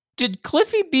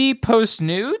Cliffy B post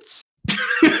nudes?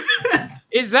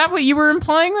 Is that what you were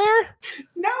implying there?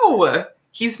 No,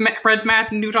 he's Red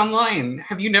Mad Nude Online.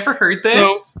 Have you never heard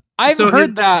this? I've So heard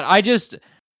his- that.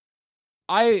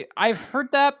 I've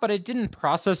heard that, but I didn't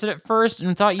process it at first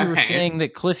and thought you were Okay. saying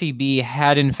that Cliffy B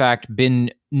had in fact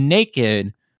been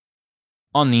naked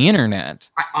on the internet.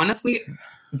 Honestly,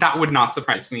 that would not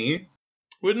surprise me.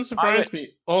 Wouldn't surprise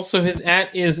me. Also, his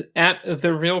at is at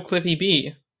the real Cliffy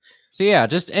B. So yeah,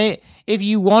 just if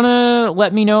you want to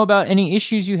let me know about any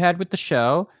issues you had with the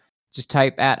show, just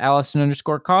type at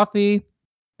Allison_coffee,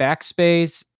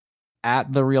 backspace,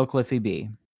 At the real Cliffy B.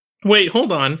 Wait,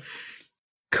 hold on.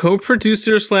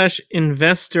 Co-producer /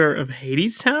 investor of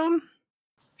Hadestown?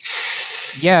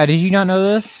 Yeah, did you not know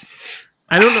this?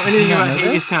 I don't know anything You about not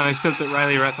know this? Hadestown except that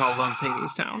Riley Rethel loves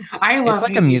Hadestown. I love It's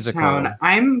like a musical. Hadestown.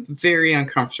 I'm very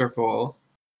uncomfortable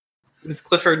with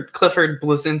Clifford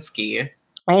Blazinski.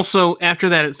 Also, after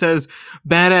that, it says,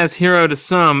 badass hero to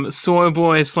some, soy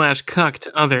boy / cuck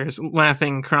to others,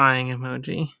 laughing, crying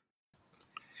emoji.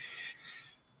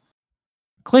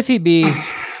 Cliffy B,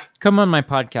 come on my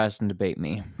podcast and debate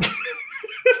me.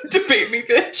 Debate me,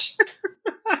 bitch.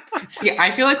 See,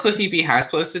 I feel like Cliffy B has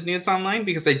posted nudes online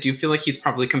because I do feel like he's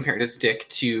probably compared his dick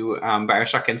to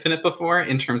Bioshock Infinite before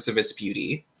in terms of its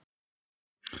beauty.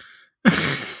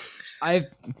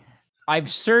 I've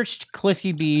searched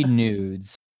Cliffy B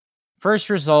nudes. First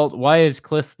result, why is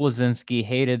Cliff Blazinski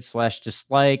hated /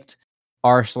 disliked?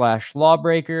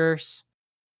 r/lawbreakers.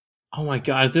 Oh my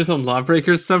god, there's a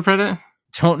Lawbreakers subreddit?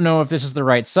 Don't know if this is the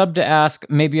right sub to ask.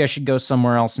 Maybe I should go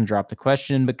somewhere else and drop the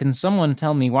question, but can someone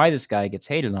tell me why this guy gets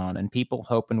hated on and people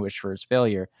hope and wish for his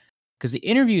failure? Because the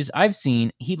interviews I've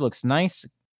seen, he looks nice.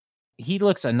 He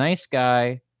looks a nice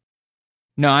guy.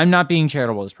 No, I'm not being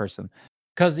charitable, this person.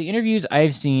 Because the interviews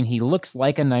I've seen, he looks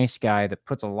like a nice guy that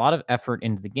puts a lot of effort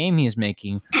into the game he is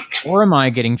making. Or am I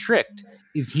getting tricked?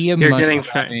 Is he a You're money getting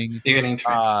grabbing? tricked. You're getting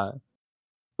tricked.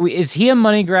 Is he a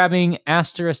money grabbing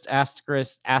asterisk?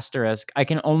 I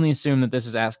can only assume that this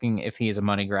is asking if he is a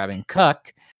money grabbing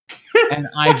cuck, and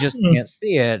I just can't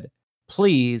see it.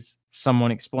 Please,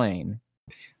 someone explain.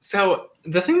 So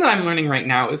the thing that I'm learning right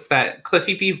now is that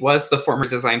Cliffy B was the former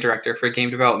design director for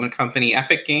game development company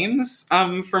Epic Games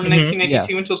from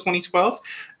 1992 until 2012.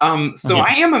 So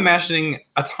I am imagining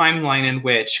a timeline in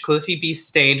which Cliffy B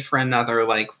stayed for another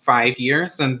 5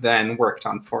 years and then worked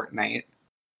on Fortnite.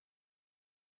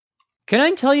 Can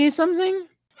I tell you something?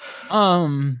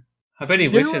 I bet he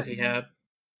wishes he had.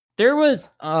 There was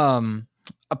a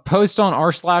post on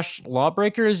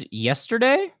r/lawbreakers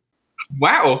yesterday.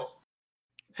 Wow.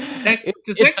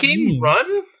 Does that game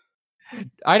run?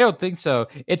 I don't think so.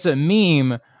 It's a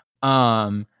meme.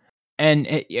 And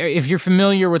if you're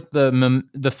familiar with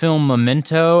the film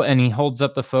Memento, and he holds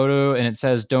up the photo and it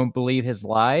says "Don't believe his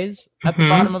lies" at the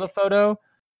bottom of the photo,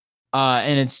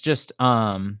 and it's just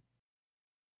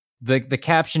the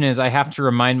caption is, "I have to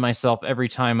remind myself every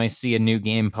time I see a new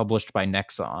game published by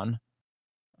Nexon."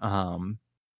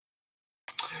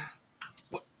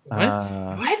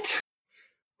 What?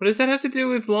 What does that have to do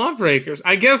with Lawbreakers?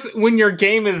 I guess when your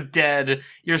game is dead,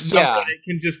 your subreddit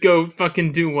can just go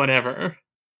fucking do whatever.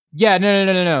 Yeah,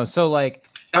 no. So they're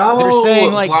Oh,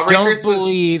 saying Lawbreakers don't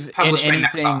believe in published by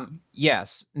anything. Nexon.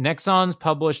 Yes, Nexon's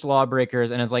published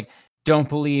Lawbreakers, and it's like, don't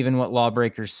believe in what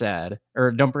Lawbreakers said,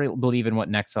 or don't believe in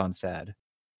what Nexon said.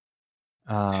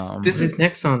 What does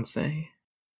Nexon say?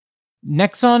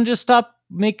 Nexon just stopped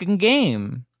making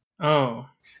game. Oh.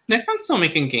 Nexon's still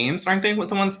making games, aren't they?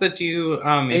 The ones that do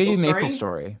They do MapleStory?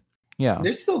 MapleStory. Yeah.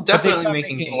 They're still But they definitely stopped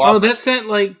making making games. Oh, that's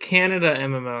that Canada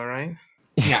MMO, right?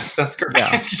 Yes, that's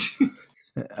correct.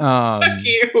 Fuck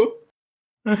you.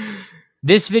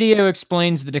 This video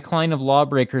explains the decline of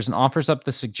Lawbreakers and offers up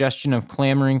the suggestion of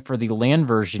clamoring for the LAN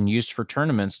version used for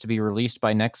tournaments to be released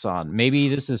by Nexon. Maybe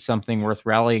this is something worth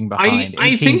rallying behind.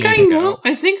 I think I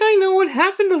know what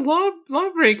happened to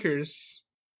Lawbreakers.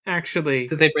 Actually,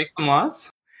 did they break some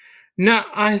laws? No,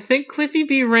 I think Cliffy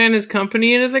B ran his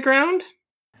company into the ground.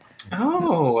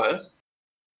 Oh.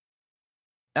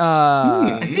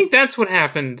 I think that's what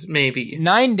happened, maybe.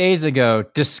 9 days ago,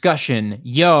 discussion.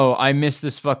 Yo, I missed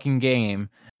this fucking game.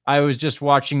 I was just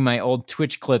watching my old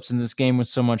Twitch clips and this game was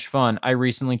so much fun. I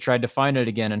recently tried to find it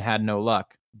again and had no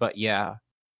luck. But yeah.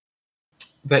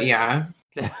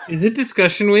 Is it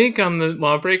discussion week on the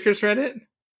Lawbreakers Reddit?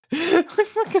 I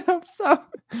fucking hope so.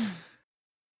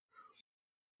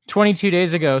 22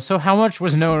 days ago. So how much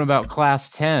was known about Class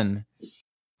 10?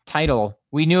 Title.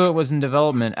 We knew it was in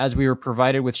development as we were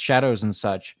provided with shadows and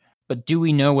such. But do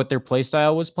we know what their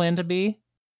playstyle was planned to be?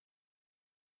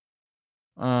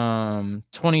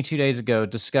 22 days ago.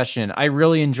 Discussion. I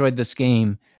really enjoyed this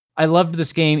game. I loved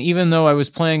this game even though I was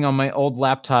playing on my old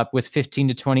laptop with 15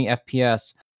 to 20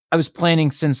 FPS. I was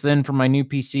planning since then for my new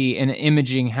PC and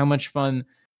imaging how much fun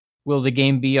will the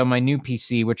game be on my new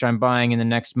PC, which I'm buying in the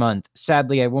next month.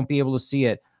 Sadly, I won't be able to see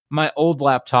it. My old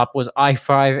laptop was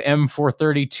i5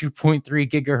 M430 2.3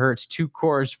 gigahertz, 2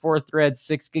 cores, 4 threads,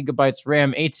 6 gigabytes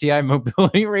RAM, ATI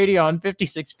Mobility Radeon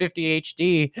 5650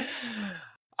 HD.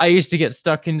 I used to get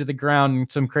stuck into the ground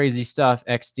and some crazy stuff,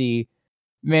 XD.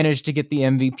 Managed to get the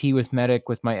MVP with Medic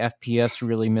with my FPS,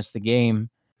 really missed the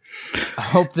game. I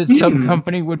hope that some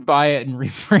company would buy it and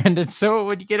rebrand it so it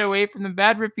would get away from the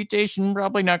bad reputation.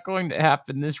 Probably not going to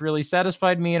happen. This really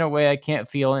satisfied me in a way I can't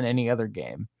feel in any other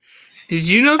game. Did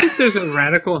you know that there's a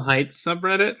Radical Heights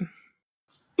subreddit?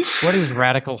 What is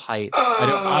Radical Heights?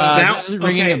 This is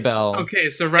ringing a bell. Okay,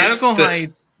 so Radical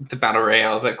Heights, the battle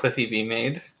royale that Cliffy B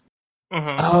made.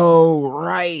 Oh,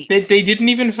 right. They didn't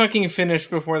even fucking finish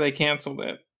before they canceled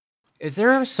it. Is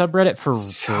there a subreddit for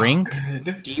Brink?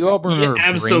 Good. Do you all remember Yeah,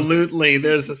 absolutely,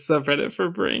 there's a subreddit for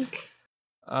Brink.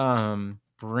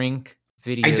 Brink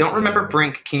video. I don't remember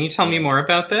Brink. Can you tell me more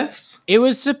about this? It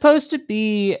was supposed to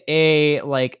be a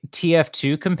like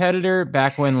TF2 competitor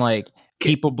back when like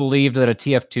people believed that a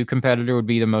TF2 competitor would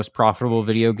be the most profitable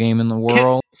video game in the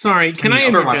world. Can I Overwatch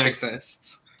interject?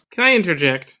 exists. Can I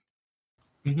interject?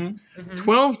 Mm-hmm.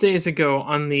 12 days ago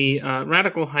on the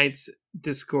Radical Heights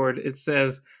Discord, it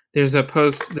says there's a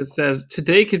post that says,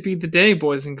 "Today could be the day,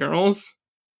 boys and girls."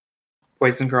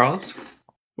 Boys and girls.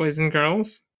 Boys and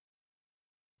girls.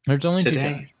 There's only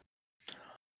Today.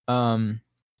 2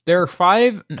 there are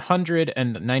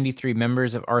 593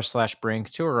 members of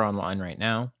r/Brink. 2 are online right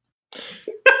now.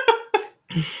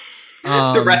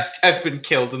 The rest have been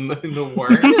killed in the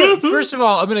war. First of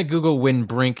all, I'm gonna Google when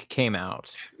Brink came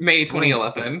out. May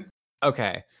 2011.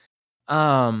 Okay.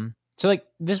 So like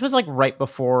this was like right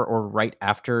before or right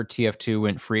after TF2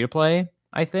 went free to play,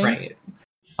 I think. Right.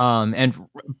 And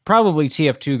probably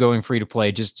TF2 going free to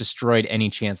play just destroyed any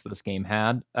chance that this game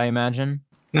had, I imagine.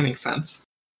 That makes sense.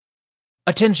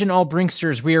 Attention all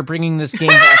Brinksters, we are bringing this game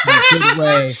back in a good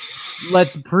way.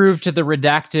 Let's prove to the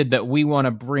redacted that we want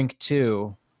a Brink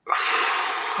 2.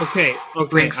 Okay.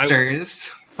 Brinksters.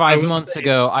 5 months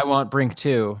ago, I want Brink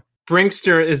 2.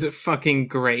 Brinkster is fucking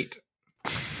great.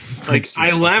 Like, I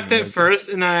laughed at first,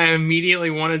 and I immediately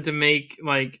wanted to make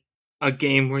like a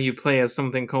game where you play as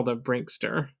something called a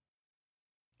Brinkster.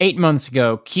 8 months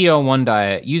ago, Keto 1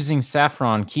 diet. Using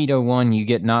Saffron Keto 1, you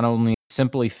get not only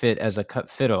simply fit as a cut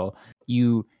fiddle,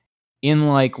 you in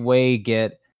like way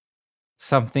get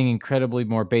something incredibly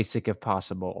more basic if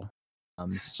possible.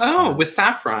 With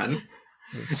Saffron.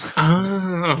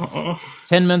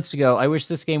 10 months ago, I wish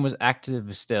this game was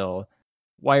active still.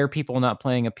 Why are people not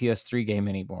playing a PS3 game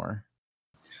anymore?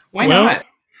 Why not?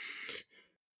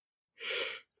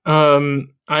 1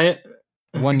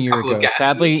 year ago.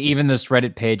 Sadly, even this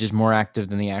Reddit page is more active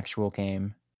than the actual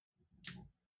game.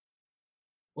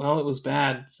 Well, it was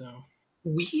bad, so.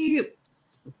 We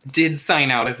did sign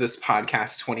out of this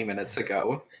podcast 20 minutes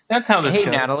ago. That's how this goes.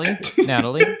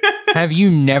 Natalie, have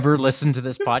you never listened to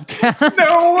this podcast?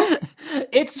 No.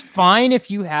 It's fine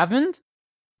if you haven't,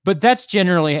 but that's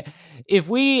generally if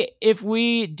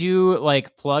we do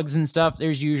like plugs and stuff,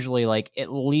 there's usually like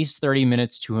at least 30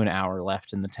 minutes to an hour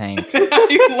left in the tank.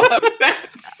 I love that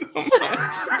so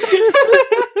much.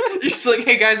 You're just like,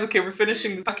 hey guys, okay, we're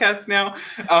finishing the podcast now.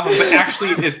 But actually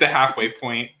it is the halfway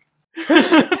point.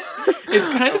 It's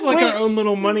kind of like our own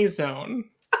little money zone.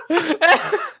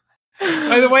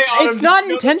 By the way, Autumn, it's not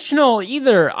intentional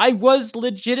either. I was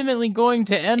legitimately going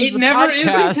to end the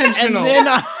podcast. Is intentional. And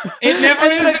then it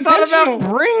never is I thought intentional. about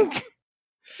Brink.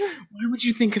 Why would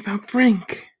you think about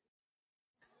Brink?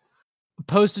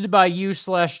 Posted by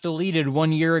you/deleted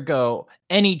 1 year ago.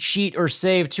 Any cheat or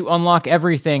save to unlock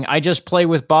everything. I just play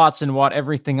with bots and want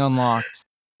everything unlocked.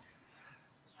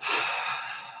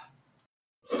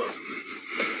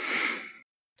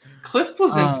 Cliff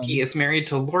Blazinski is married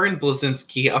to Lauren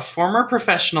Blazinski, a former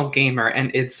professional gamer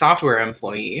and id Software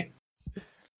employee.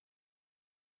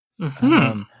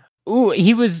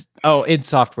 He was... Oh, id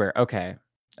Software. Okay.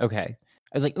 I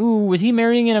was like, was he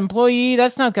marrying an employee?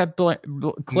 That's not got Cliff.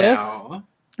 No.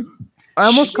 I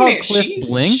almost called Cliff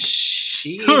Blink.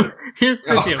 Here's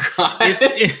the deal.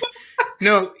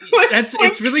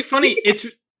 It's really funny.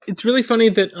 It's really funny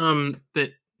that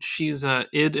that she's a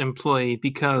id employee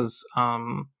because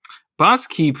Boss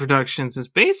Key Productions is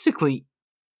basically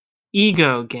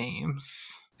Ego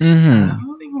Games.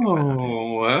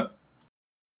 Oh.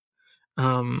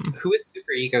 Who is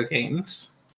Super Ego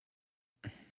Games?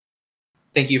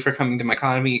 Thank you for coming to my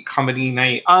comedy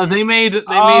night. They made Bastion.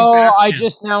 I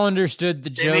just now understood the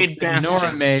joke that Nora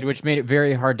Bastion. made, which made it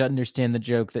very hard to understand the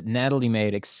joke that Natalie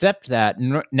made, except that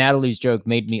Natalie's joke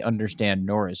made me understand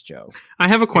Nora's joke. I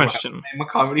have a question. I'm a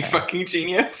comedy fucking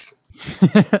genius.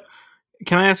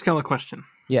 Can I ask y'all a question?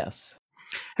 Yes.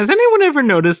 Has anyone ever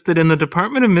noticed that in the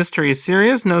Department of Mystery,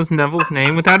 Sirius knows Neville's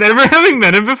name without ever having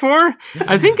met him before?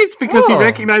 I think it's because he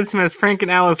recognized him as Frank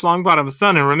and Alice Longbottom's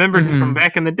son and remembered him from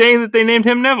back in the day that they named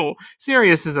him Neville.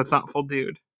 Sirius is a thoughtful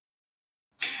dude.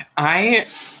 I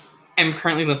I'm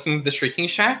currently listening to The Shrieking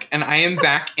Shack, and I am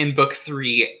back in book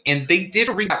 3, and they did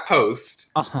read that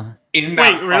post in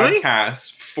that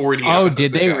podcast 40 episodes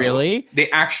did they ago. really? They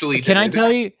actually did. Can I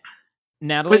tell you,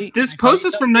 Natalie? But this post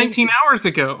is from 19 hours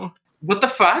ago. What the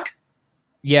fuck?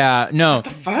 Yeah, no. What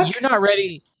the fuck? You're not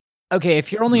ready. Okay,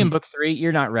 if you're only in book 3,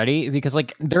 you're not ready because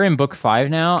like they're in book 5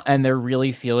 now and they're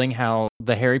really feeling how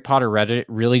the Harry Potter Reddit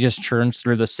really just churns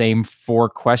through the same 4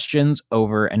 questions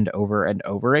over and over and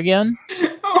over again.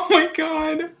 Oh my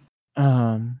god.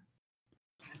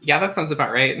 Yeah, that sounds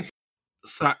about right.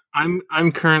 So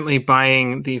I'm currently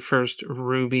buying the first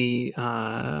RWBY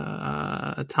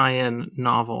tie-in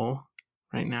novel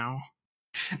right now.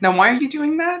 Now, why are you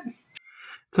doing that?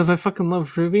 Because I fucking love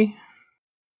RWBY.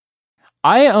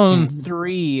 I own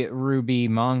 3 RWBY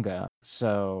manga,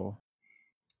 so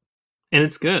and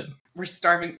it's good. We're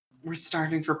starving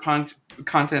for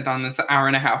content on this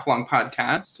hour-and-a-half long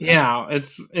podcast. Yeah,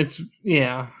 it's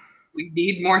yeah. We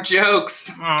need more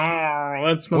jokes. Oh,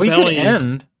 that's my we belly. could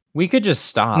end. We could just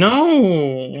stop.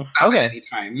 No. Stop okay. At any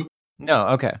time. No.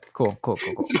 Okay. Cool.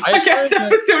 This podcast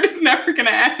episode is never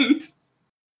gonna end.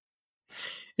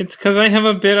 It's because I have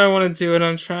a bit I want to do, and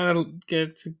I'm trying to get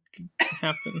it to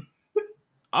happen.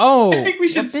 Oh, I think we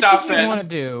should stop then. Want to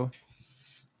do?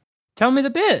 Tell me the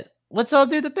bit. Let's all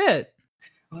do the bit.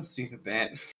 Let's do the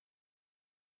bit.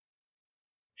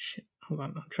 Shit, hold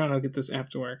on. I'm trying to get this app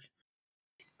to work.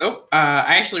 Oh,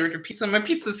 I actually ordered pizza. My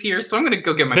pizza's here, so I'm gonna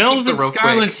go get my Velvet pizza real quick.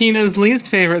 Scarlatina's least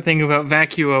favorite thing about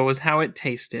Vacuo was how it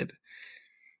tasted.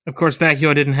 Of course,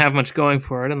 Vacuo didn't have much going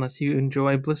for it unless you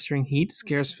enjoy blistering heat,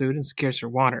 scarce food, and scarcer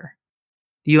water.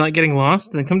 Do you like getting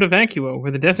lost? Then come to Vacuo,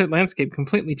 where the desert landscape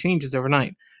completely changes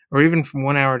overnight, or even from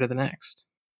 1 hour to the next.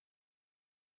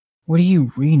 What are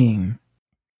you reading?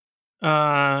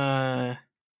 Vacuo?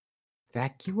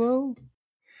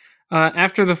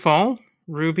 After the Fall,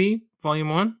 RWBY, Volume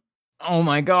 1. Oh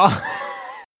my god.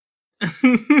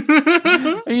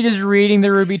 Are you just reading the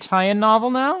RWBY tie-in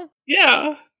novel now?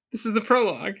 Yeah, this is the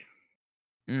prologue.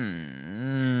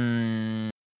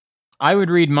 I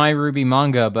would read my RWBY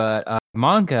manga, but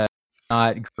manga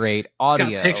not great audio.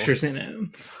 It's got pictures in it.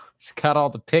 It's got all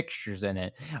the pictures in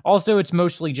it. Also, it's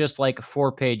mostly just like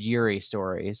 4-page Yuri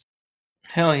stories.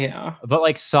 Hell yeah. But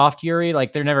like soft Yuri,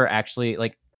 like they're never actually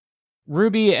like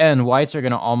Ruby and Weiss are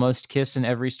gonna almost kiss in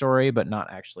every story, but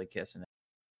not actually kiss in it.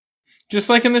 Just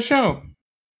like in the show.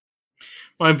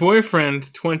 My boyfriend,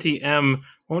 20M,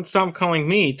 won't stop calling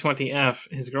me, 20F,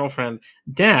 his girlfriend,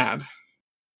 Dad.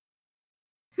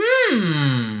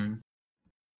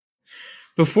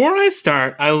 Before I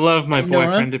start, I love my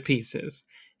boyfriend to pieces.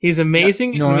 He's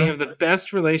amazing and we have the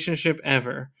best relationship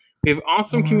ever. We have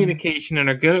awesome communication and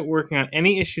are good at working on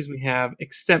any issues we have,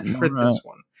 except for this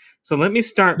one. So let me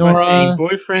start by saying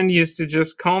boyfriend used to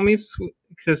just call me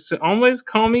to always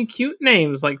call me cute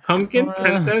names like Pumpkin,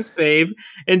 Princess, Babe,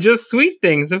 and just sweet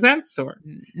things of that sort.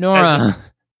 Nora.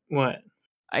 What?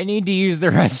 I need to use the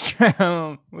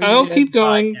restroom. I'll keep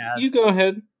going. You go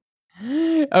ahead.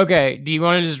 Okay, do you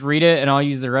want to just read it and I'll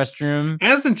use the restroom?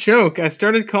 As a joke, I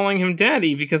started calling him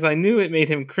Daddy because I knew it made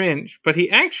him cringe, but he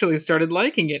actually started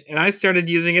liking it, and I started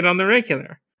using it on the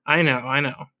regular. I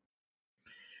know.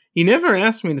 He never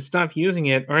asked me to stop using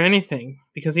it or anything,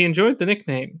 because he enjoyed the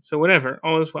nickname, so whatever,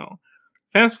 all is well.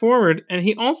 Fast forward, and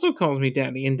he also calls me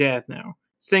Daddy and Dad now.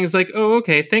 Things like, oh,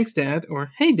 okay, thanks, Dad, or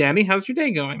hey, Daddy, how's your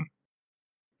day going?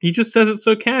 He just says it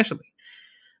so casually.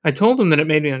 I told him that it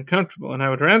made me uncomfortable, and I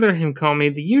would rather him call me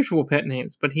the usual pet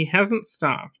names, but he hasn't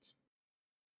stopped.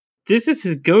 This is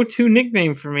his go-to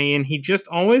nickname for me, and he just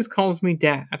always calls me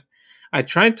Dad. I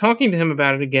tried talking to him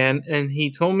about it again, and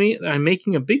he told me that I'm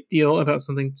making a big deal about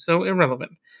something so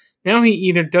irrelevant. Now he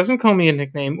either doesn't call me a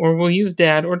nickname, or will use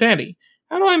Dad or Daddy.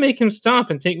 How do I make him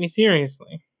stop and take me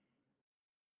seriously?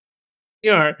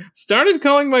 Started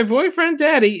calling my boyfriend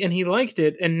Daddy, and he liked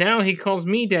it, and now he calls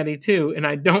me Daddy too, and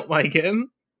I don't like him.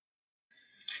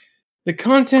 The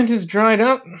content is dried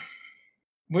up.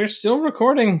 We're still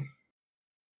recording.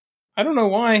 I don't know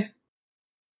why.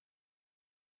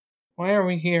 Why are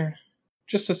we here?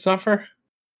 Just to suffer?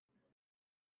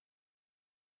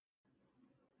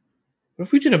 What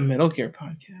if we did a Metal Gear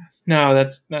podcast? No,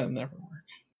 that'll never work.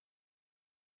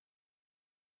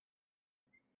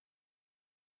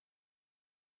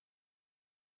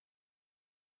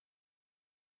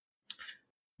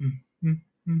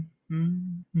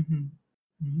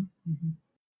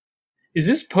 Is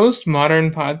this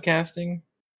postmodern podcasting?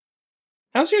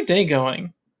 How's your day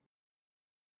going?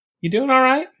 You doing all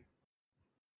right?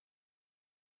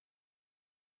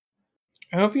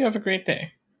 I hope you have a great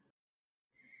day.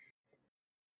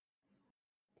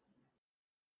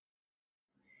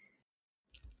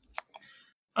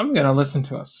 I'm gonna listen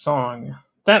to a song.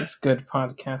 That's good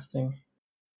podcasting.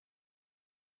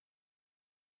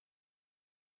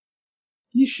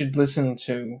 You should listen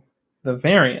to the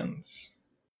Variants.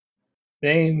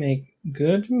 They make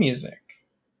good music.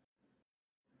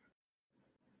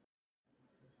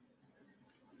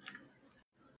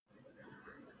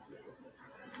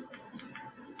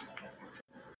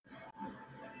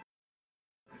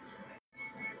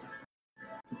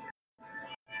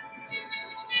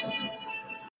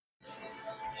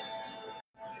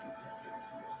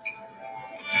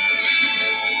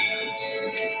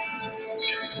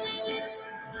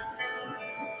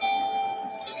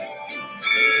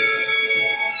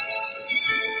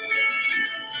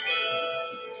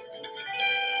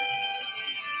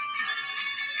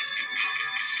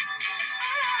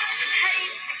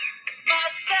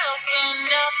 Myself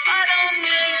enough, I don't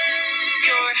need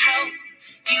your help.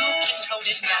 You can tone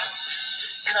it down,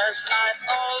 'cause I've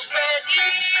already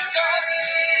gone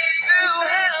through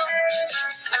hell.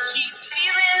 I keep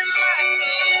feeling like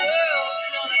the world's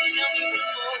gonna kill me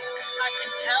before I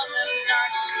can tell them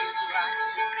not to. I'm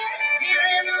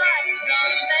feeling like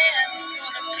some man's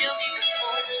gonna kill me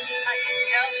before I can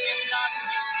tell him not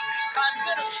to. I'm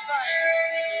gonna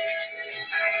fight,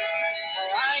 for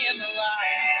I am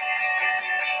alive.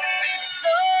 Oh,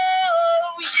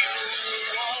 you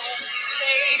won't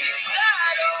take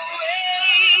that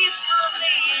away from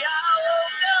me. I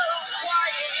won't go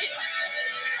quiet.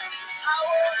 I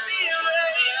won't be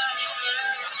erased.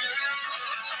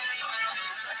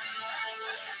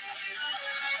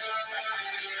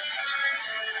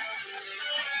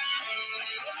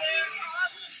 On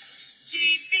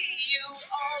TV, you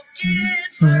all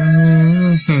get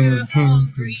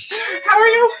hungry. How are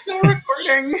you still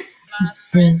recording? My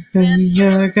friends and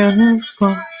You're gonna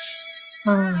squash.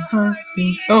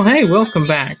 Oh, hey, welcome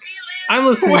back. I'm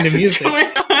listening What to is music. going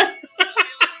on?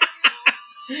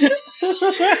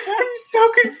 I'm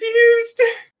so confused.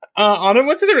 Autumn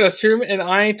went to the restroom, and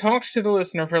I talked to the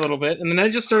listener for a little bit, and then I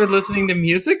just started listening to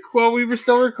music while we were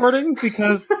still recording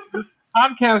because this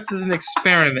podcast is an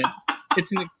experiment.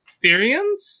 It's an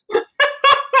experience.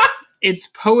 It's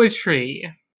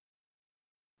poetry.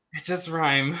 It does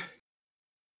rhyme.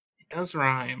 It does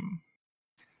rhyme.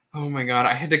 Oh my god,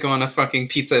 I had to go on a fucking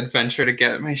pizza adventure to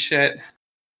get my shit.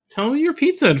 Tell me your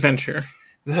pizza adventure.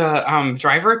 The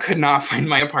driver could not find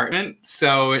my apartment,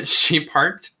 so she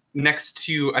parked next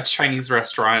to a Chinese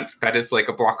restaurant that is like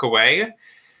a block away.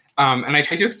 And I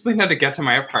tried to explain how to get to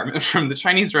my apartment from the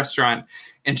Chinese restaurant,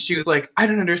 and she was like, I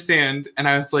don't understand. And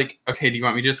I was like, okay, do you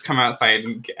want me to just come outside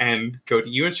and go to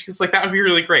you? And she was like, that would be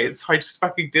really great. So I just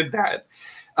fucking did that.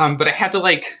 But I had to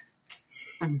like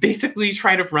basically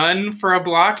try to run for a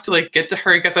block to like get to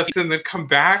her, get the pizza, and then come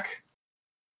back.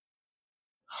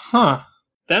 Huh.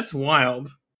 That's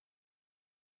wild.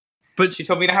 But she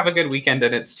told me to have a good weekend,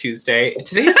 and it's Tuesday.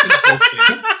 Today has been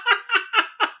bullshit.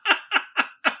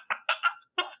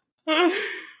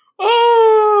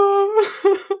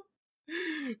 Oh,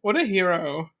 what a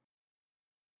hero.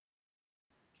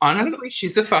 Honestly,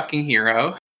 she's a fucking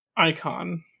hero.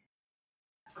 Icon.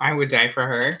 I would die for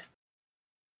her.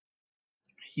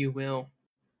 You will.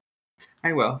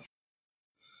 I will.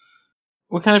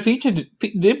 What kind of pizza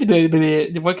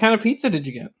what kind of pizza did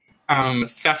you get?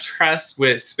 Stuffed crust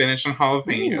with spinach and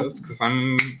jalapenos, because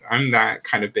I'm that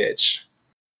kind of bitch.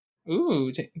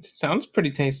 Ooh, sounds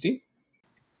pretty tasty.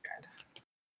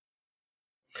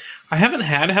 I haven't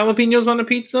had jalapenos on a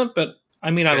pizza, but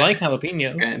I mean, I like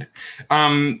jalapenos. Good.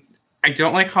 I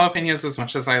don't like jalapenos as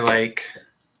much as I like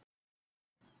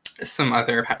some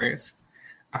other peppers.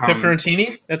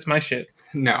 Pepperoncini? That's my shit.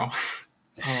 No.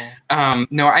 Oh.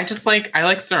 No, I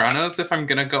like serranos if I'm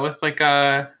gonna go with like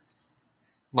a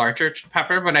larger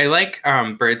pepper, but I like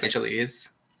bird's eye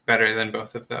chilies better than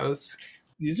both of those.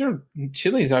 These are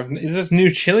chilies. Is this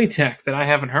new chili tech that I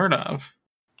haven't heard of?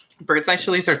 Bird's eye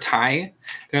chilies are Thai.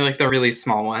 They're like the really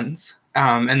small ones.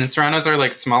 And the serranos are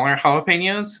like smaller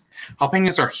jalapenos.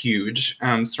 Jalapenos are huge.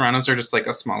 Serranos are just like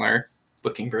a smaller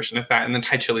looking version of that. And the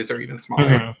Thai chilies are even smaller.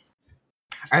 Mm-hmm.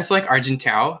 I also like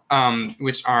Argentao,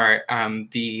 which are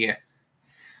the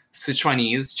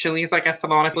Sichuanese chilies, I guess a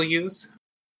lot of people use.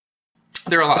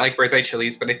 They're a lot like bird's eye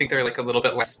chilies, but I think they're like a little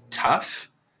bit less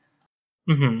tough.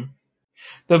 Mm-hmm.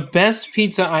 The best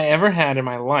pizza I ever had in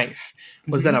my life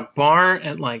was at a bar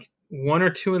at like 1 or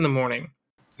 2 in the morning.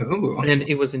 Ooh. And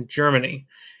it was in Germany.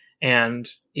 And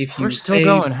if you We're still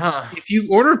going, huh? If you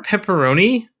order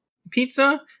pepperoni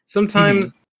pizza,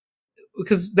 sometimes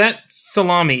because that's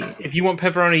salami. If you want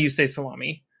pepperoni, you say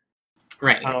salami.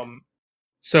 Right.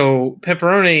 So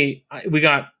pepperoni, we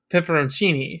got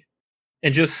pepperoncini,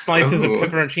 and just slices of Ooh.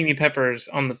 pepperoncini peppers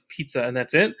on the pizza, and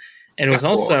that's it. And it was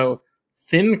That's cool. also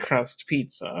thin crust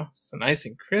pizza, so nice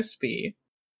and crispy.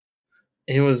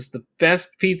 It was the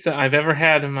best pizza I've ever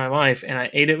had in my life, and I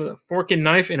ate it with a fork and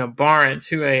knife in a bar at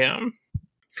 2 a.m.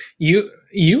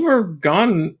 You were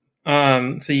gone,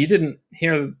 so you didn't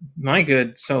hear my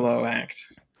good solo act.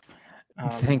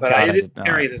 Thank but God I I did did not.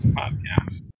 carry this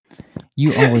podcast.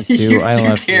 You always do. You I do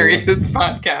love carry you. this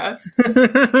podcast.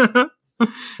 Remember,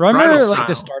 Bridal like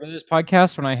the style. start of this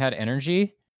podcast when I had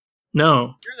energy?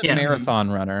 No. You're the marathon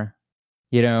runner,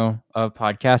 of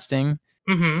podcasting.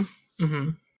 Mm-hmm. Mm-hmm.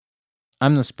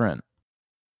 I'm the sprint.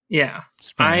 Yeah.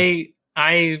 Sprinter.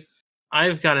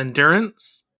 I've got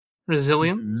endurance,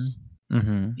 resilience.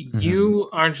 Mm-hmm. You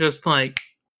are just like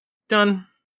done.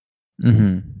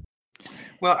 Mm-hmm.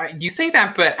 Well, you say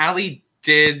that, but Allie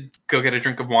did go get a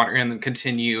drink of water and then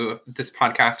continue this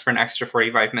podcast for an extra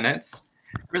 45 minutes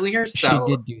earlier. So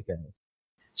She did do this.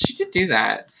 She did do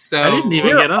that. So I didn't even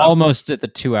We're get up. almost at the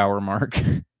 2-hour mark.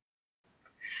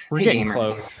 We're Hey, getting gamers.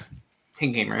 close.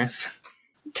 Hey, gamers.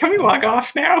 Can we log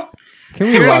off now? Can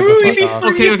we log Really the fuck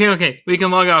off? Okay. We can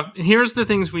log off. Here's the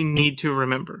things we need to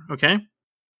remember, okay?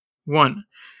 1.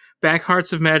 Back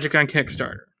Hearts of Magic on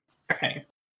Kickstarter. Okay.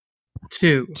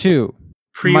 2. 2. My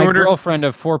Pre-order. girlfriend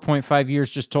of 4.5 years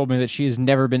just told me that she has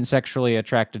never been sexually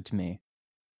attracted to me.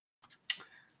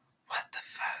 What the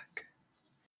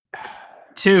fuck?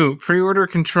 2. Pre-order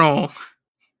Control.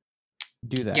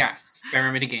 Do that. Yes. By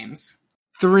Remedy Games.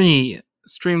 3.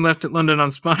 Stream Left at London on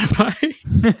Spotify.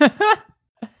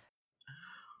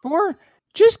 4.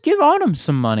 Just give Autumn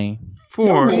some money.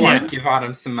 4. Four, Yes. give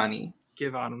Autumn some money.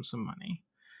 Give Autumn some money.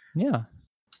 Yeah.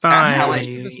 5. That's how I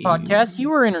This podcast, you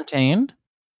were entertained.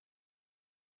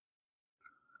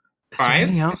 Is there 5?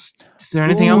 anything else? Is there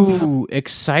anything else? Ooh,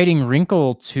 exciting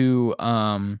wrinkle to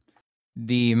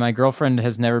my girlfriend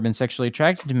has never been sexually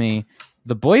attracted to me.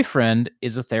 The boyfriend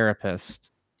is a therapist.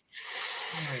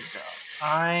 There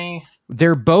we go.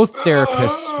 They're both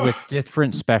therapists with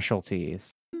different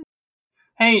specialties.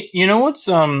 Hey, you know what's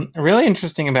really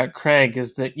interesting about Craig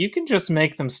is that you can just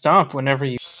make them stop whenever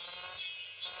you